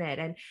 wasn't it?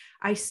 And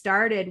I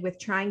started with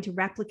trying to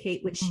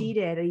replicate what she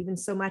did, even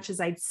so much as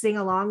I'd sing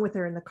along with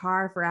her in the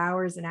car for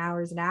hours and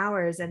hours and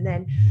hours. And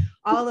then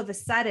all of a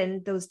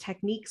sudden, those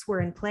techniques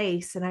were in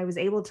place and I was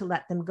able to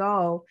let them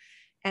go.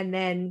 And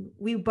then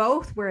we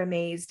both were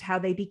amazed how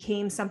they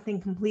became something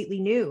completely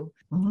new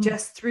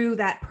just through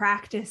that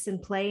practice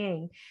and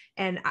playing.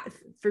 And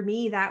for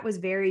me, that was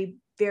very,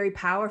 very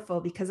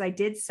powerful because I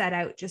did set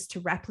out just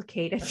to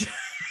replicate it.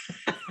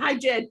 I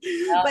did,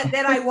 but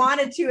then I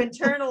wanted to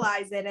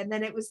internalize it. And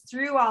then it was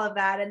through all of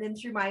that. And then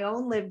through my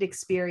own lived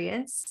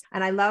experience.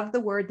 And I love the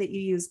word that you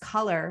use,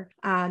 color,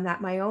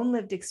 that my own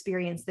lived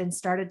experience then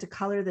started to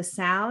color the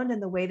sound and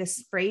the way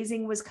this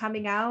phrasing was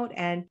coming out.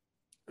 And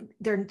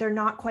they're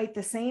not quite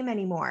the same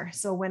anymore.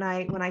 So when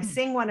I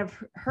sing one of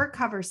her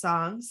cover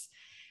songs,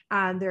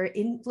 they're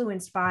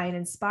influenced by and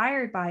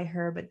inspired by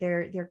her, but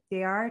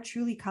they are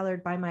truly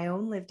colored by my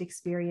own lived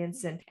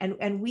experience.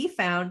 And we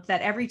found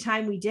that every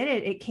time we did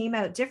it, it came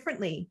out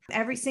differently.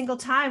 Every single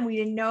time we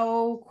didn't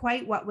know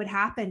quite what would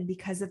happen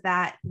because of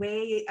that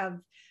way of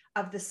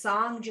of the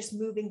song just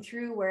moving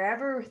through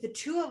wherever the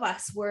two of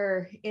us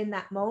were in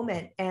that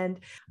moment. And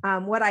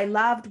what I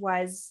loved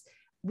was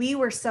we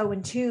were so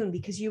in tune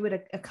because you would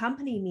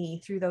accompany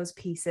me through those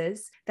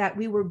pieces that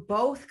we were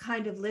both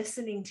kind of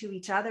listening to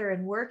each other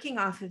and working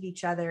off of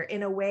each other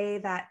in a way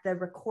that the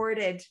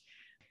recorded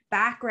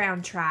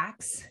background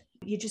tracks,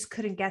 you just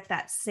couldn't get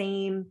that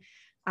same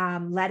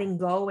letting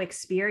go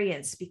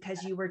experience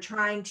because you were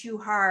trying too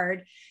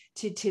hard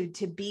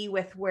to be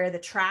with where the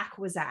track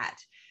was at.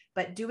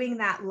 But doing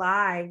that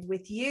live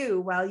with you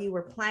while you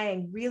were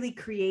playing really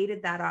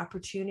created that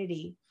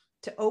opportunity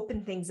to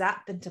open things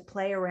up and to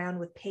play around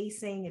with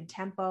pacing and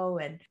tempo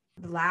and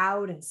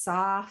loud and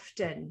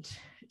soft and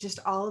just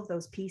all of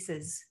those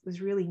pieces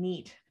was really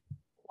neat.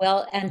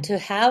 Well, and to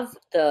have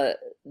the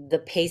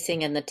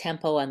pacing and the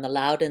tempo and the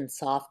loud and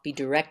soft be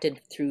directed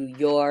through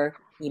your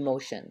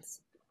emotions.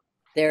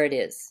 There it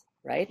is,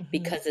 right? Mm-hmm.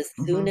 Because as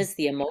soon as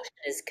the emotion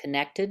is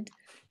connected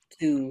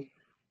to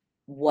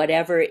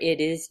whatever it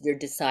is you're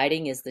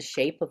deciding is the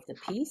shape of the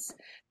piece,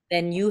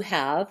 then you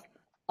have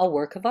a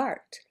work of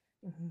art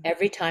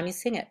every time you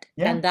sing it.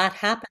 Yeah. And that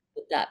happened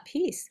with that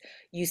piece.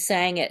 You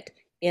sang it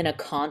in a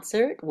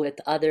concert with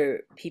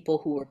other people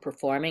who were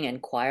performing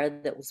and choir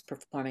that was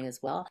performing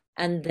as well.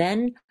 And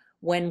then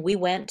when we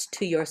went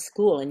to your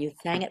school and you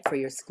sang it for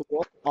your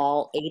school,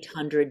 all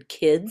 800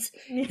 kids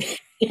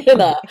in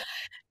a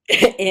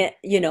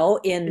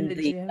in the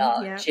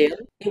gym, gym,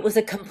 it was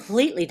a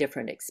completely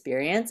different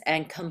experience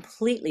and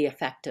completely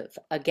effective.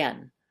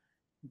 Again,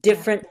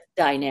 different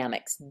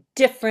dynamics,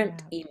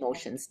 different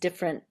emotions,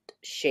 different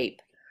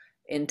shape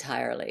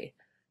entirely.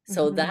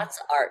 So that's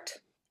art.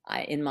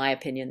 In my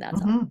opinion,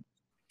 that's art.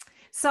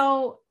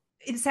 So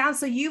it sounds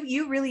so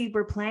you really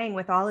were playing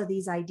with all of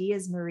these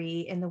ideas,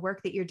 Marie, in the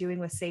work that you're doing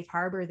with Safe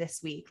Harbor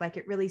this week. Like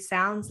it really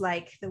sounds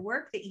like the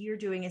work that you're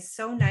doing is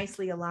so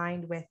nicely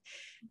aligned with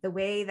the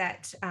way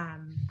that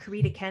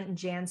Karita Kent and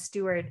Jan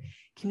Stewart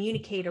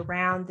communicate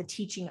around the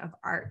teaching of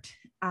art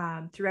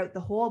throughout the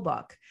whole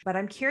book. But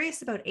I'm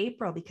curious about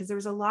April because there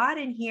was a lot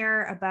in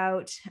here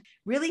about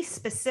really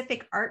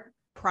specific art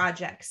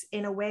projects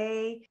in a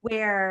way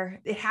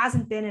where it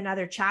hasn't been in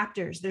other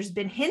chapters. There's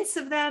been hints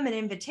of them and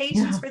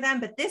invitations for them,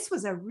 but this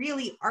was a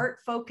really art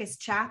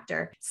focused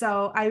chapter.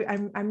 So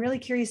I'm really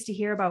curious to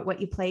hear about what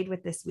you played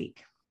with this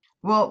week.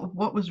 Well,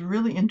 what was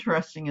really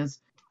interesting is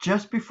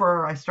just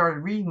before I started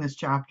reading this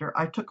chapter,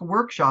 I took a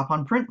workshop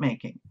on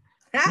printmaking,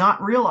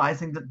 not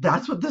realizing that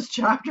that's what this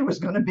chapter was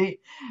going to be.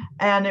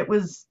 And it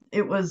was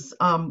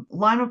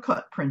lino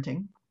cut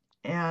printing.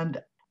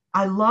 And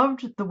I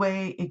loved the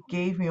way it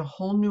gave me a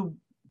whole new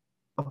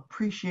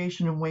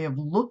appreciation and way of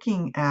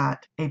looking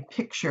at a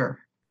picture,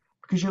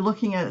 because you're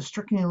looking at it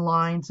strictly in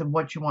lines and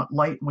what you want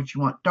light and what you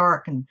want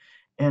dark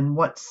and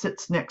what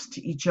sits next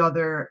to each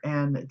other.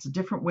 And it's a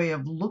different way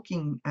of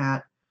looking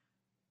at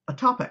a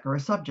topic or a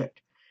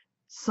subject.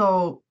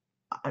 So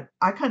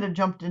I kind of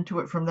jumped into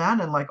it from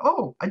that and like,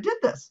 oh, I did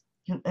this.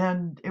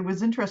 And it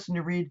was interesting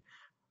to read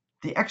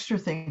the extra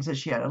things that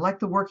she had. I like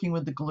the working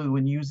with the glue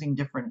and using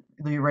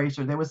the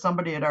eraser. There was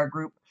somebody at our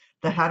group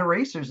that had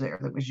erasers there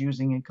that was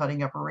using and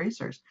cutting up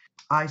erasers.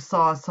 I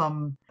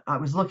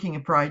was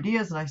looking for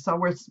ideas and I saw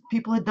where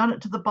people had done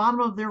it to the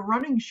bottom of their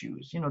running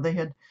shoes. They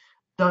had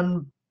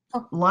done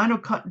lino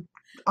cut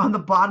on the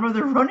bottom of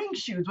their running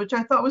shoes, which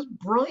I thought was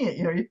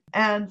brilliant.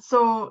 And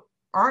so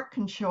art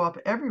can show up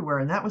everywhere.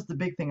 And that was the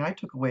big thing I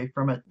took away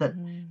from it, that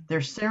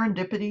there's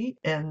serendipity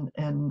and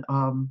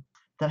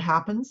that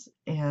happens,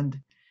 and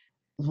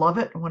love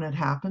it when it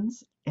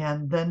happens,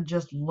 and then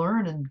just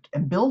learn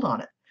and build on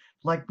it.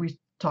 Like we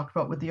talked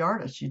about with the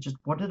artist,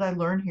 what did I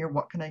learn here?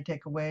 What can I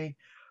take away?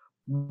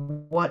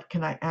 What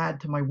can I add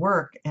to my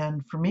work?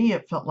 And for me,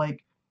 it felt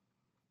like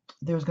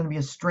there was going to be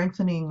a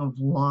strengthening of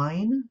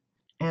line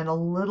and a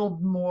little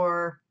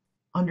more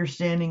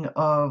understanding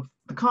of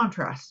the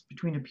contrast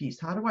between a piece.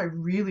 How do I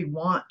really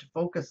want to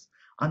focus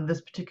on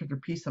this particular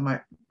piece of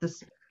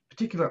this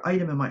particular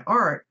item in my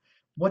art?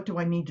 What do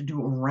I need to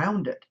do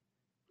around it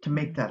to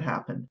make that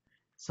happen?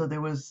 So there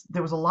was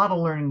a lot of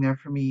learning there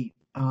for me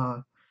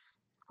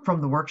from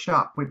the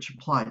workshop, which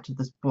applied to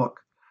this book.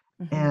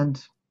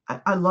 And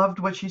I loved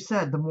what she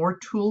said. The more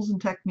tools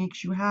and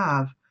techniques you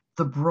have,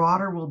 the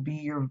broader will be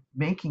your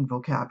making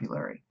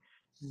vocabulary.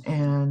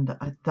 And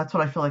that's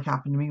what I feel like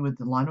happened to me with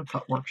the lino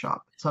cut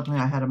workshop. Suddenly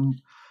I had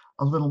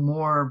a little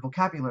more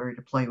vocabulary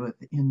to play with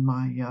in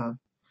my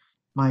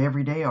my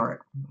everyday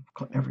art,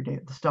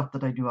 the stuff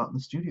that I do out in the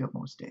studio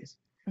most days.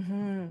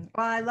 Well,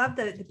 I love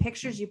the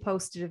pictures you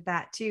posted of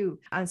that too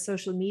on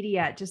social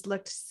media. It just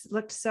looked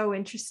so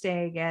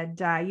interesting. And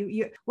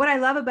you what I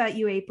love about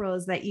you, April,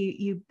 is that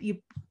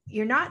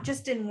you're not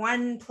just in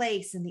one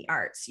place in the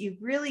arts.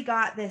 You've really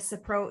got this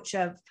approach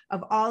of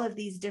all of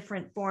these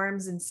different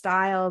forms and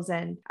styles,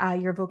 and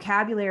your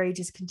vocabulary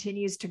just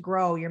continues to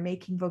grow. You're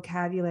making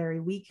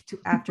vocabulary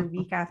after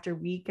week after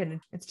week, and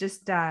it's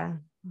just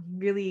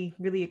really,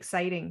 really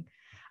exciting.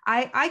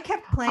 I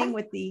kept playing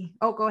with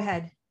go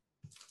ahead.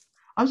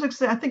 I was going to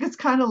say, I think it's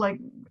kind of like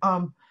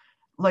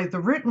the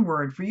written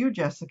word for you,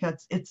 Jessica.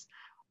 It's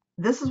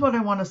this is what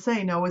I want to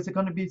say now. Is it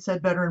going to be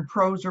said better in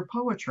prose or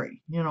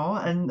poetry?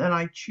 And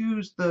I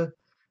choose the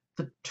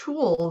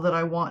tool that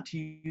I want to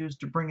use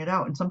to bring it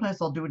out. And sometimes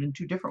I'll do it in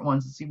two different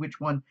ones to see which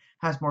one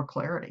has more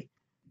clarity.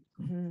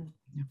 Mm-hmm.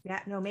 Yeah,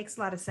 no, makes a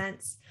lot of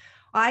sense.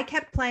 Well, I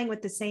kept playing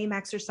with the same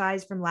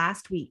exercise from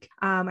last week.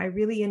 I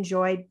really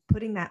enjoyed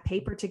putting that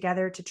paper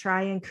together to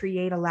try and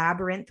create a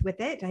labyrinth with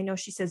it. I know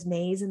she says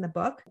maze in the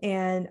book,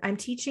 and I'm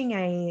teaching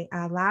a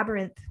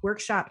labyrinth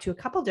workshop to a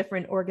couple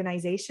different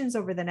organizations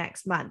over the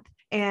next month.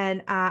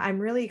 And I'm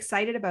really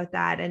excited about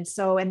that. And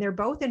they're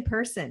both in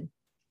person.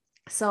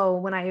 So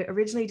when I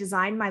originally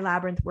designed my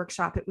labyrinth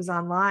workshop, it was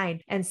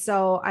online. And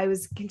so I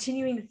was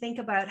continuing to think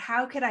about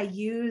how could I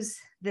use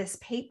this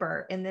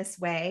paper in this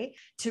way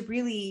to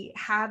really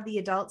have the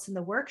adults in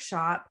the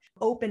workshop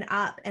open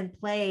up and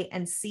play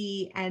and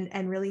see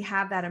and really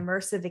have that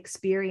immersive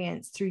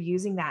experience through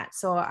using that.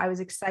 So I was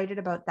excited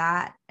about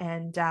that.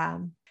 And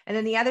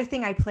then the other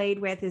thing I played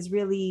with is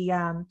really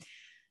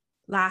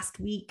last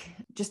week,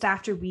 just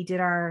after we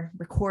did our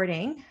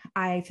recording,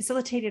 I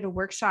facilitated a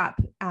workshop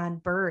on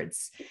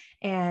birds.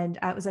 And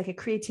it was like a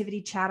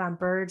creativity chat on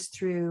birds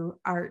through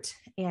art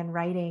and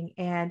writing.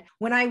 And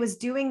when I was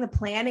doing the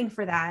planning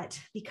for that,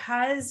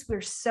 because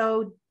we're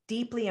so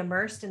deeply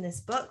immersed in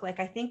this book, like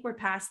I think we're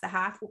past the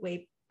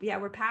halfway. Yeah,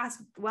 we're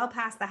well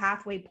past the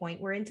halfway point.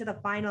 We're into the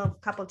final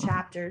couple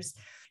chapters.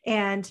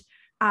 And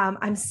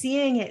I'm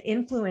seeing it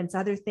influence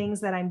other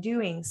things that I'm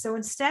doing. So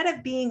instead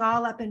of being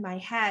all up in my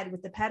head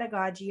with the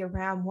pedagogy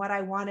around what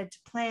I wanted to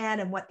plan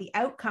and what the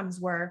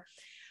outcomes were,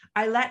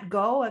 I let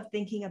go of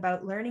thinking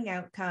about learning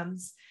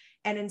outcomes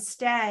and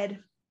instead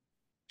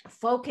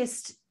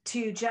focused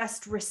to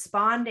just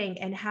responding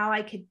and how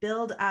I could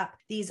build up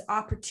these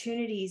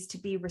opportunities to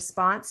be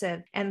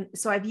responsive. And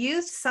so I've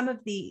used some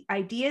of the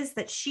ideas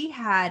that she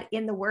had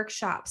in the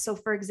workshop. So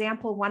for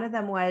example, one of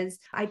them was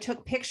I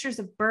took pictures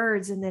of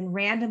birds and then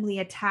randomly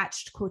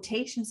attached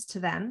quotations to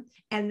them.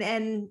 And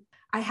then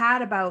I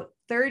had about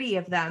 30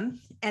 of them.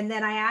 And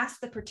then I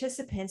asked the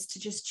participants to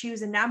just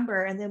choose a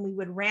number, and then we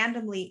would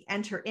randomly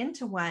enter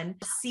into one,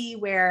 see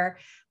where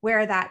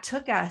that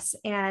took us.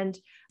 And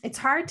it's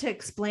hard to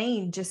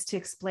explain, just to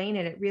explain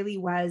it. It really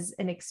was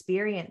an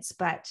experience,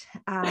 but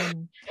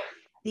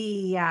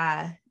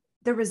the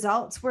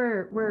results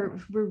were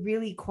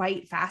really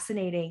quite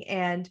fascinating,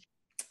 and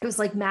it was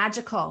like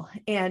magical.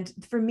 And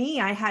for me,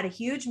 I had a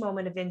huge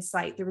moment of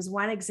insight. There was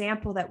one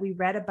example that we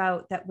read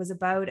about that was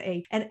about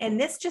and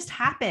this just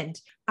happened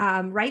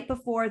right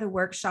before the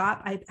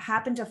workshop. I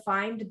happened to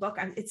find a book.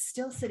 It's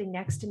still sitting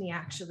next to me,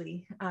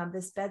 actually,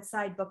 this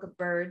bedside book of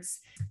birds.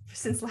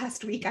 Since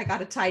last week, I got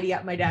to tidy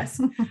up my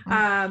desk.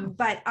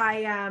 But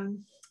I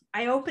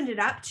opened it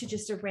up to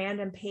just a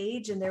random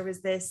page, and there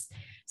was this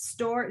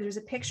there's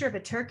a picture of a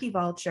turkey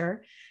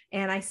vulture,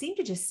 and I seem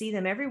to just see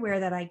them everywhere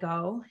that I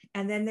go.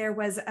 And then there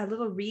was a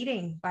little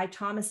reading by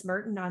Thomas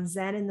Merton on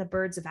Zen and the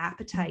Birds of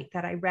Appetite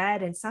that I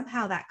read, and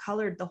somehow that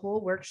colored the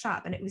whole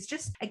workshop. And it was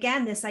just,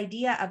 again, this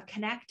idea of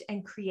connect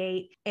and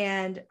create.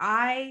 And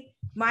my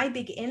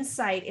big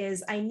insight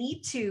is I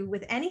need to,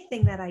 with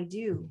anything that I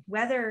do,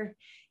 whether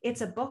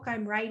it's a book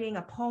I'm writing,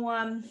 a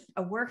poem,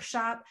 a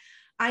workshop,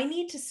 I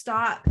need to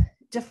stop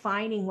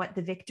defining what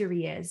the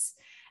victory is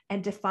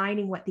and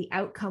defining what the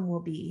outcome will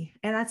be.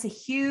 And that's a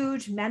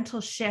huge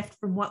mental shift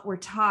from what we're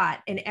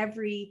taught in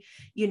every,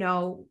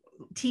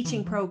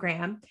 teaching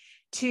program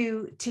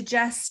to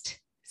just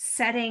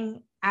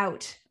setting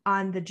out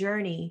on the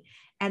journey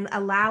and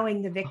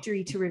allowing the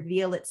victory to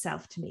reveal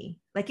itself to me.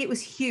 Like it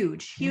was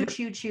huge.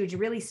 It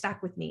really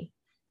stuck with me.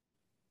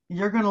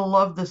 You're going to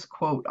love this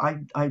quote.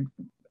 I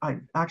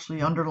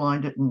actually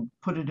underlined it and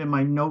put it in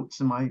my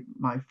notes in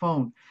my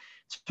phone.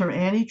 It's from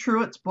Annie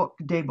Truitt's book,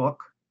 Daybook.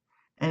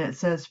 And it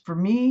says, for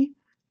me,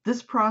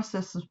 this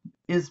process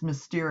is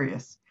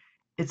mysterious.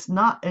 It's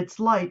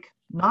like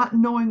not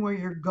knowing where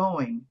you're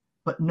going,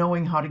 but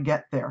knowing how to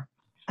get there.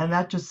 And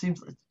that just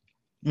seems,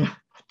 it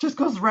just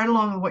goes right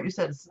along with what you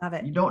said. Love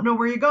it. You don't know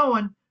where you're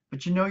going,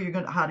 but you know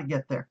how to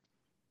get there.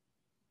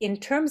 In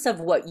terms of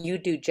what you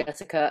do,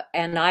 Jessica,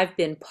 and I've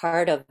been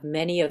part of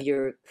many of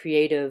your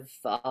creative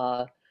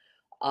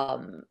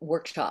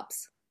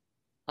workshops.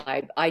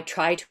 I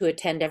try to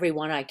attend every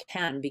one I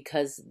can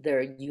because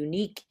they're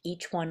unique.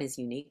 Each one is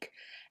unique.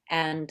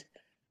 And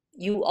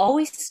you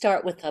always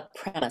start with a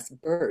premise,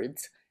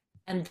 birds,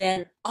 and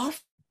then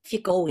off you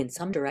go in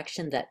some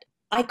direction that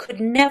I could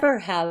never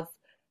have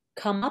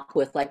come up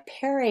with, like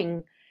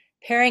pairing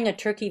a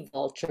turkey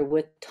vulture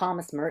with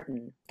Thomas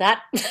Merton.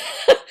 That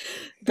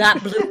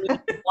that blew me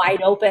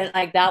wide open.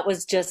 Like that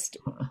was just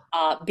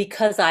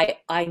because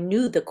I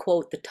knew the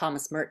quote, the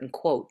Thomas Merton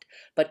quote,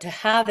 but to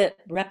have it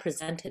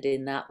represented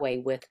in that way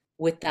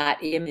with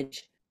that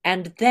image,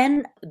 and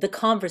then the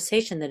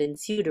conversation that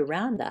ensued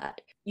around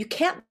that, you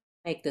can't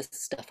make this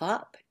stuff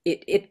up.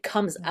 It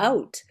comes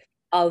out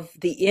of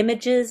the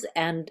images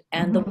and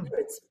the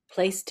words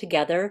placed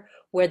together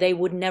where they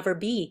would never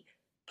be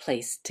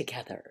placed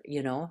together,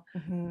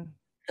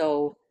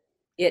 So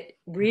it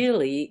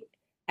really,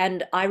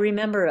 and I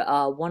remember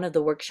one of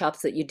the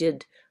workshops that you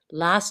did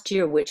last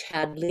year, which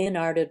had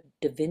Leonardo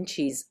da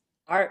Vinci's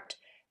art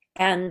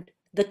and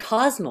the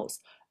cosmos,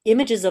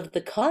 images of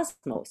the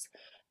cosmos.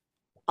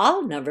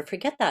 I'll never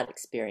forget that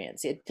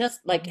experience. It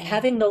just like Mm.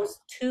 having those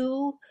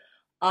two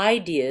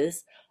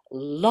ideas,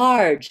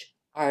 large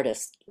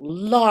artist,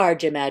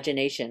 large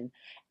imagination,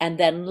 and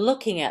then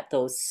looking at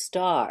those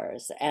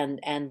stars and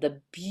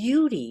the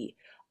beauty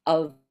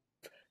of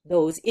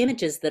those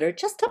images that are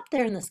just up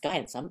there in the sky,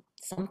 and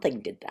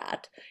something did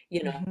that,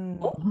 you know, Mhm.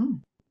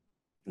 Mhm.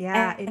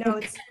 Yeah, and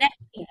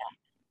connecting.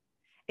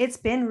 it's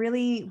been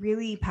really,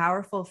 really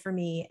powerful for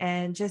me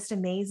and just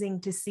amazing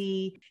to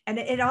see. And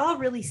it all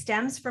really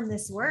stems from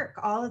this work,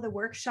 all of the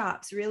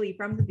workshops, really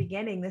from the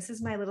beginning. This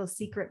is my little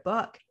secret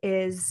book,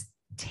 is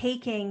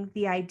taking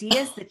the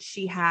ideas that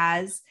she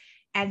has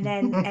and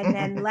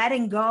then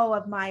letting go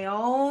of my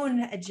own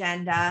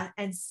agenda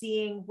and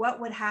seeing what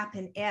would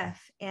happen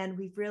if. And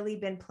we've really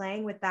been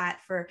playing with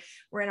that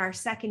we're in our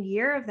second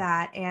year of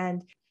that.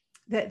 And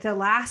the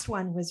last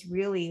one was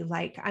really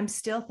like, I'm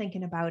still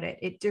thinking about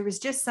it. There was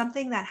just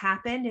something that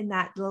happened in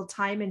that little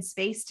time and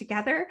space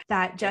together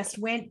that just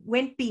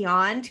went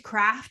beyond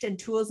craft and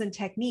tools and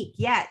technique.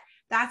 Yet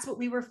that's what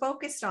we were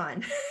focused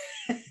on.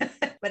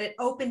 But it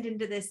opened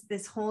into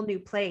this whole new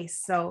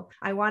place. So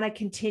I want to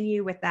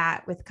continue with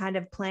that, with kind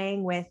of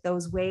playing with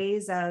those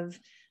ways of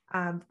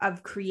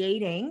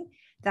creating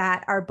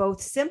that are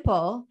both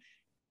simple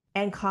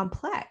and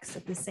complex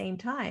at the same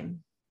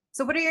time.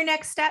 So what are your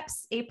next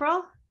steps,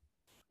 April?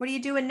 What are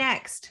you doing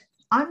next?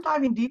 I'm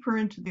diving deeper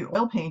into the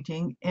oil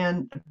painting,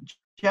 and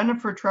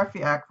Jennifer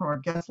Trefiak from our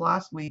guest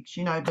last week,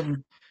 she and I have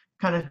been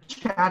kind of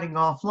chatting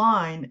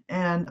offline,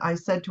 and I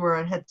said to her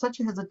I had such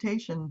a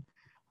hesitation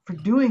for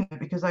doing it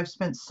because I've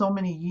spent so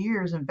many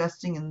years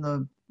investing in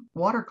the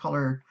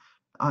watercolor,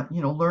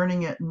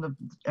 learning it and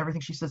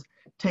everything. She says,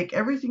 take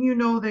everything you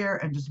know there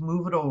and just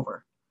move it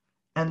over.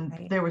 And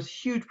Right. there was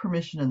huge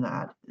permission in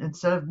that.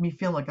 Instead of me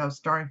feeling like I was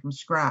starting from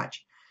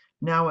scratch,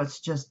 now it's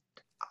just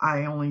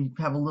I only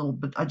have a little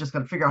bit. I just got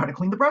to figure out how to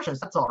clean the brushes.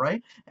 That's all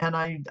right. And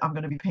I'm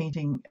going to be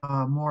painting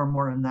more and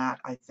more in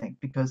that, I think,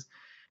 because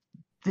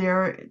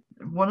there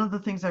one of the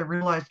things I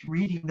realized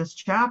reading this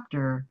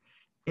chapter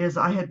is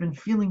I had been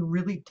feeling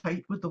really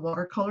tight with the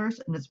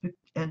watercolors,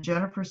 and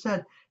Jennifer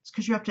said it's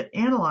because you have to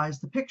analyze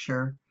the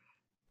picture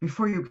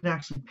before you can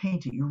actually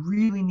paint it. You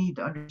really need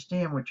to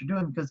understand what you're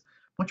doing because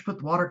once you put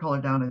the watercolor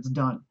down, it's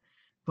done.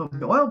 But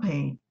with oil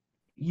paint,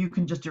 you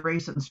can just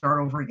erase it and start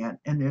over again.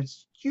 And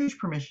there's huge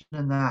permission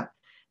in that.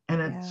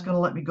 And it's Yeah. going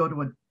to let me go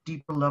to a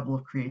deeper level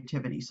of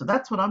creativity. So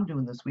that's what I'm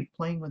doing this week,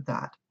 playing with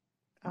that.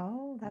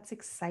 Oh, that's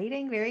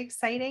exciting. Very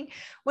exciting.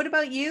 What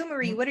about you,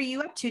 Marie? Mm. What are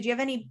you up to? Do you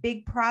have any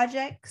big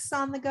projects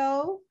on the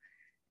go?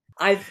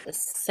 I've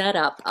set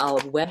up a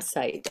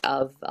website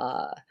of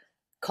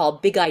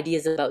called Big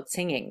Ideas About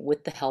Singing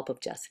with the help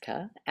of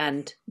Jessica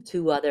and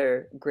two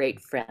other great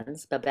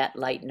friends, Babette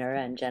Leitner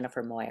and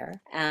Jennifer Moyer.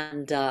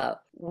 And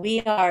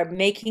we are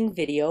making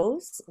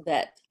videos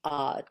that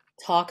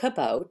talk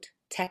about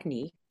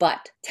technique,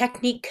 but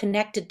technique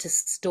connected to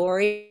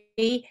story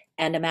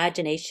and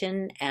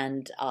imagination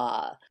and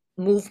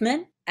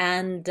movement.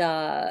 And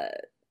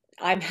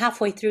I'm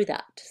halfway through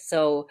that.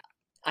 So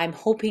I'm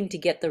hoping to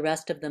get the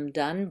rest of them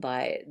done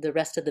by the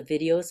rest of the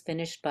videos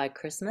finished by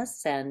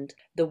Christmas. And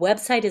the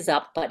website is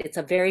up, but it's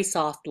a very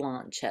soft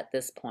launch at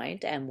this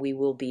point, and we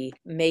will be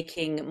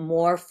making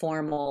more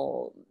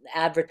formal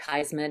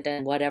advertisement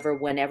and whatever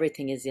when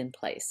everything is in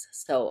place.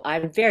 So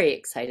I'm very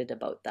excited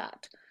about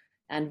that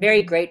and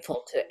very Mhm.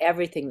 grateful to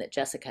everything that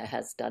Jessica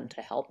has done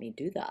to help me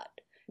do that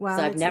because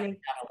Well, I've never done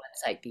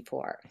a website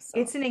before. So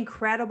it's an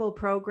incredible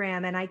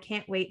program, and I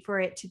can't wait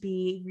for it to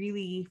be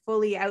really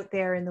fully out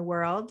there in the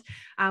world.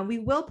 We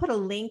will put a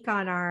link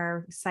on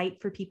our site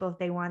for people if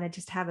they want to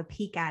just have a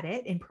peek at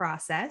it in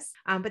process.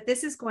 But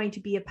this is going to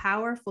be a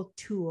powerful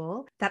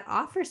tool that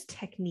offers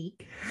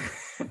technique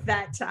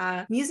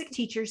that music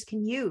teachers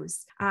can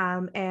use,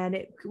 and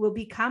it will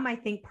become, I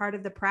think, part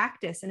of the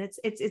practice. And it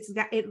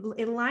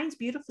aligns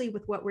beautifully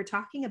with what we're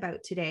talking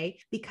about today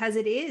because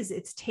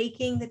it's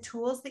taking the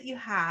tools that you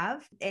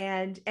have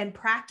and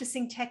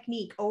practicing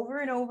technique over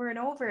and over and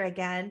over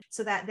again,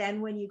 so that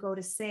then when you go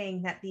to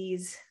sing, that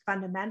these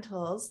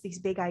fundamentals, these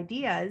big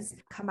ideas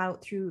come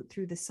out through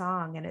the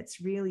song. And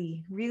it's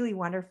really, really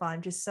wonderful.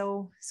 I'm just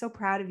so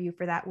proud of you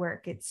for that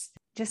work. It's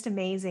just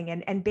amazing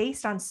and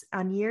based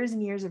on years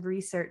and years of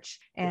research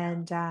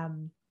and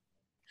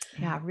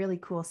yeah, really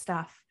cool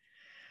stuff.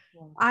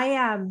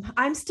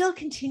 I'm still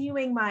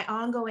continuing my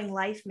ongoing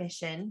life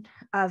mission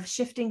of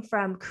shifting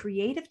from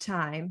creative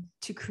time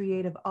to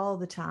creative all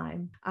the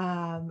time.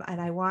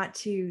 And I want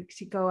to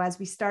go, as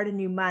we start a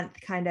new month,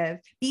 kind of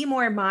be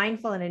more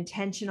mindful and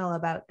intentional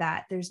about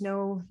that. There's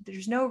no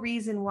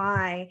reason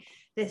why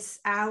this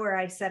hour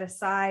I set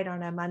aside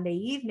on a Monday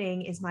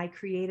evening is my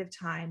creative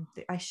time.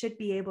 I should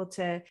be able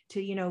to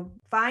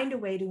find a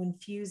way to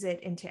infuse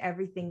it into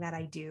everything that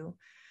I do.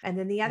 And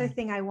then the other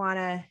thing I want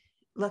to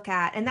look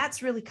at, and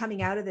that's really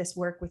coming out of this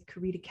work with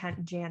Karita Kent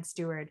and Jan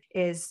Stewart,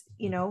 is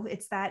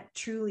it's that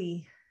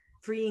truly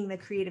freeing the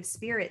creative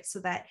spirit so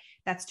that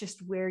that's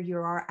just where you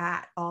are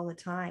at all the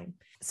time.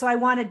 So I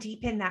want to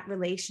deepen that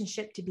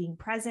relationship to being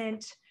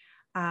present,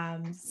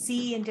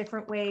 see in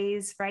different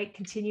ways, right?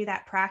 Continue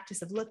that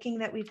practice of looking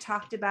that we've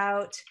talked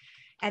about.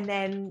 And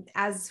then,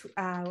 as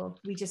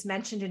we just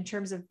mentioned, in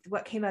terms of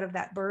what came out of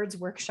that birds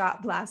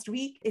workshop last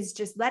week, is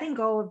just letting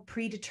go of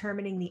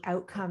predetermining the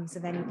outcomes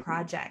of any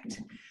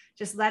project,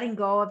 just letting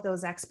go of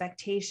those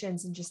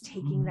expectations and just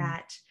taking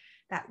that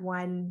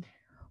one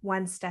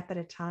step at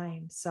a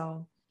time.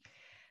 So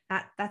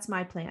that's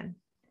my plan.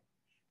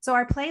 So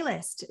our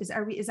playlist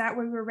is that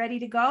where we're ready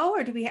to go,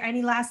 or do we have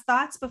any last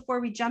thoughts before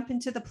we jump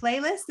into the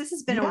playlist? This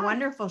has been a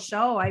wonderful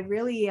show. I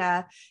really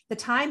the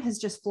time has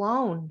just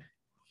flown.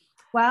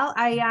 Well,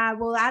 I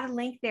will add a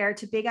link there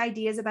to Big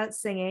Ideas About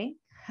Singing.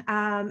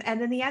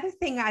 And then the other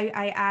thing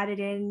I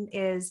added in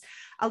is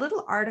a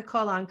little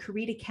article on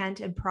Corita Kent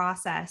and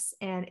process.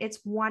 And it's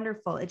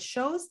wonderful. It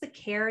shows the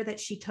care that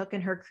she took in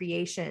her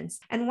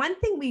creations. And one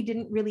thing we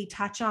didn't really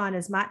touch on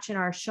as much in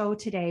our show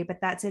today, but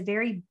that's a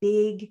very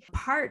big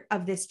part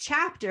of this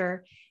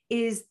chapter,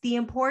 is the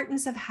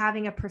importance of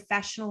having a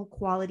professional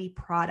quality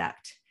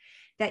product.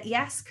 That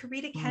yes,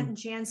 Corita Kent and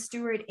Jan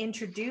Stewart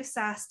introduce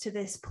us to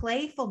this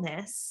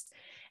playfulness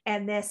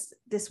and this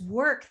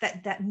work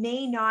that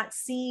may not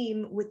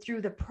seem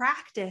through the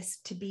practice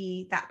to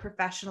be that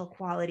professional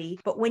quality.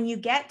 But when you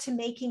get to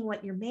making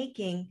what you're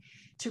making,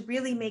 to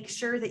really make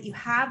sure that you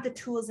have the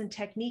tools and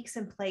techniques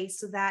in place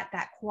so that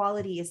that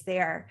quality is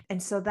there.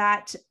 And so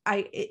that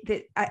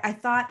I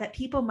thought that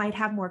people might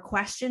have more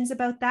questions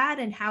about that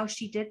and how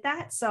she did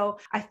that. So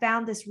I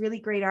found this really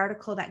great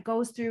article that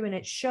goes through and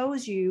it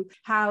shows you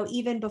how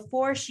even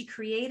before she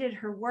created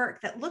her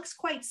work that looks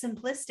quite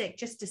simplistic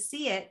just to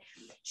see it,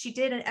 she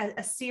did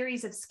a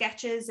series of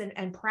sketches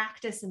and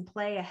practice and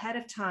play ahead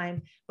of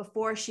time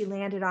before she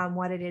landed on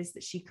what it is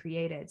that she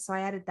created. So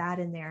I added that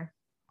in there.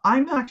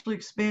 I'm actually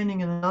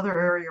expanding in another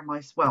area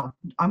myself.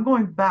 I'm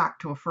going back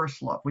to a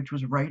first love, which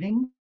was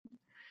writing.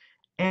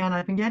 And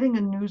I've been getting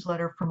a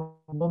newsletter from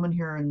a woman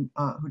here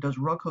who does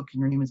rug hooking.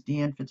 Her name is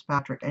Deanne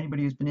Fitzpatrick.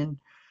 Anybody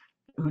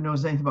who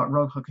knows anything about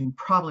rug hooking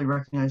probably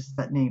recognizes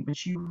that name. But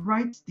she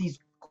writes these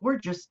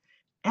gorgeous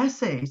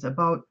essays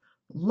about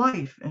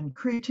life and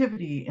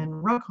creativity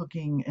and rug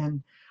hooking.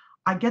 And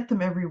I get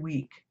them every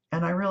week.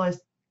 And I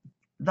realized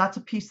that's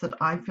a piece that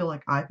I feel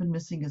like I've been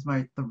missing is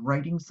the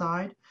writing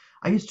side.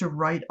 I used to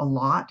write a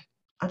lot.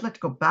 I'd like to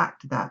go back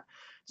to that.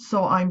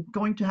 So I'm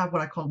going to have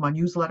what I call my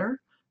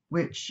newsletter,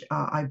 which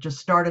I've just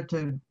started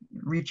to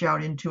reach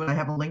out into, and I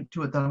have a link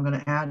to it that I'm going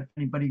to add if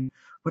anybody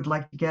would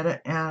like to get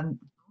it. And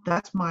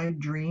that's my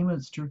dream,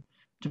 is to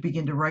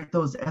begin to write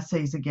those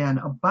essays again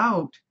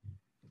about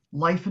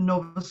life in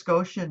Nova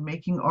Scotia and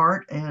making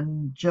art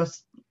and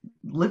just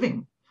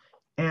living,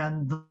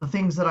 and the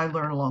things that I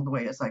learn along the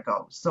way as I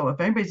go. So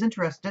if anybody's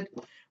interested,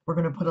 we're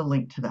going to put a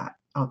link to that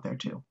out there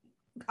too.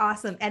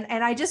 Awesome. And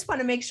I just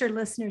want to make sure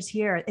listeners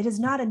hear, it is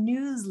not a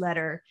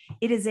newsletter.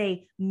 It is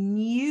a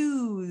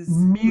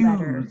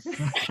muse-letter.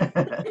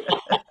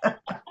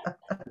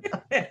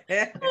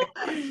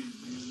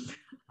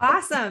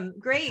 Awesome.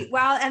 Great.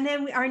 Well, and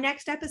then our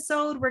next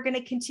episode, we're going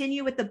to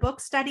continue with the book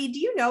study. Do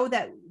you know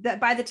that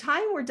by the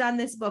time we're done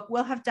this book,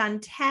 we'll have done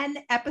 10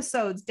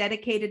 episodes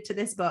dedicated to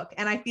this book.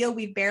 And I feel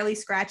we've barely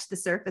scratched the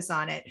surface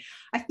on it.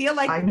 I feel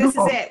like this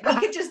is it. We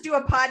could just do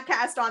a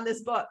podcast on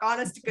this book,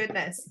 honest to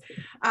goodness,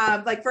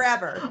 like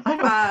forever.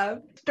 I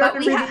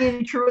started reading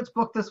Amy Truitt's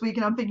book this week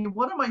and I'm thinking,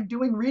 what am I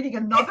doing reading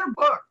another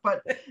book?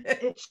 But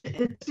it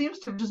seems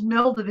to have just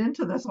melded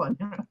into this one.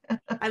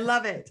 I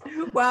love it.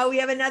 Well, we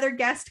have another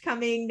guest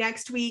coming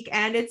next week,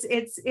 and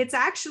it's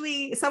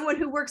actually someone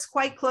who works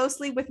quite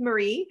closely with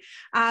Marie,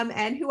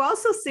 and who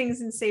also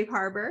sings in Safe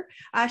Harbor.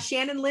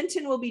 Shannon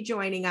Linton will be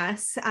joining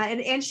us,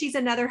 and she's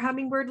another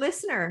Hummingbird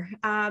listener,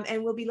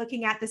 and we'll be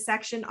looking at the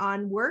section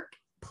on work,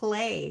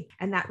 play,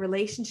 and that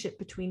relationship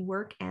between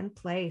work and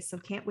play. So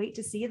can't wait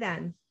to see you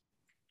then.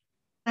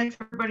 Thanks,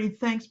 everybody.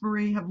 Thanks,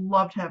 Marie. Have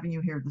loved having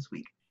you here this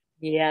week.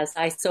 Yes,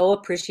 I so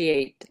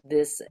appreciate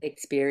this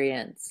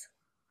experience.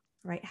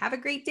 Right. Have a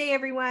great day,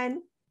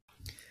 everyone.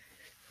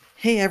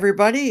 Hey,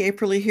 everybody.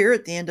 April here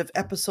at the end of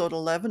episode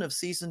 11 of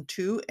season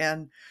 2.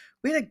 And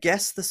we had a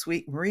guest this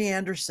week, Marie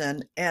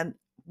Anderson. And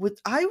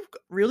I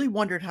really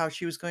wondered how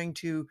she was going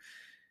to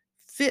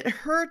fit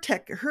her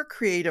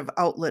creative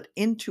outlet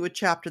into a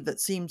chapter that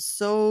seems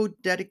so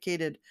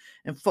dedicated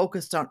and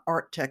focused on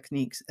art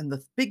techniques. And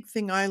the big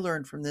thing I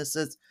learned from this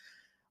is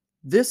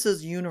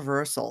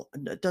universal.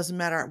 It doesn't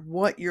matter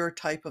what your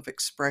type of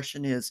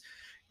expression is.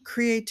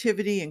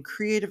 Creativity and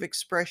creative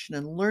expression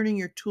and learning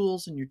your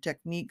tools and your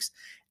techniques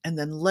and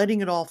then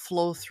letting it all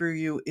flow through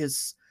you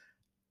is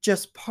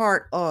just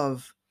part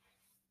of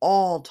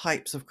all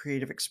types of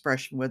creative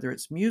expression, whether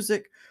it's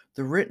music,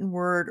 the written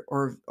word,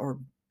 or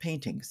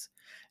paintings.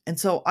 And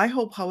so I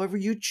hope however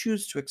you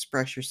choose to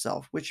express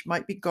yourself, which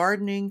might be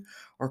gardening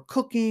or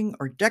cooking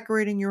or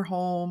decorating your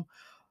home,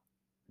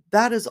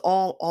 that is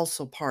all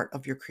also part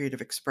of your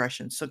creative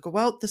expression. So go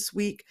out this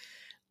week,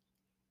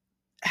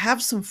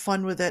 have some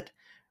fun with it.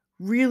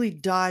 Really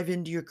dive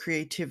into your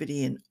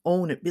creativity and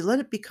own it. Let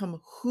it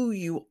become who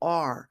you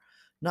are,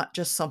 not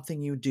just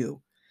something you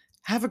do.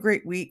 Have a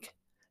great week.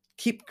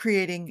 Keep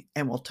creating,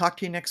 and we'll talk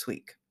to you next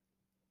week.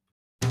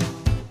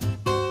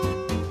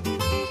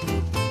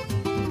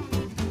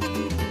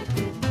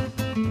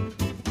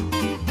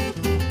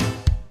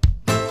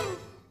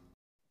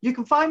 You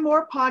can find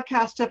more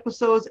podcast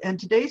episodes and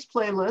today's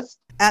playlist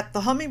at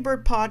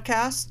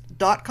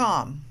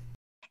thehummingbird.podcast.com.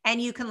 And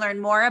you can learn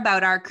more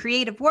about our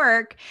creative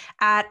work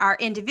at our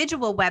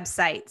individual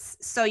websites.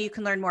 So you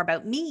can learn more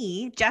about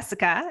me,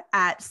 Jessica,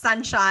 at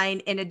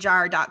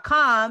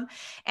sunshineinAjar.com,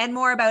 and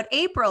more about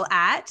April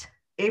at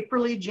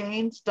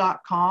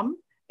aprillyjanes.com,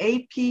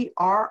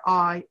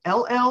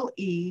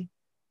 APRILLEJAN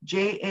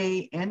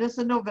as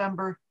in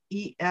November,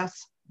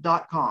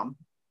 ES.com.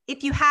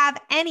 If you have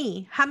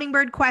any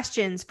hummingbird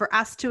questions for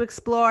us to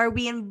explore,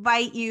 we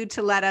invite you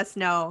to let us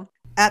know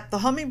at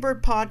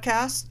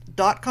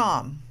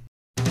thehummingbird.podcast.com.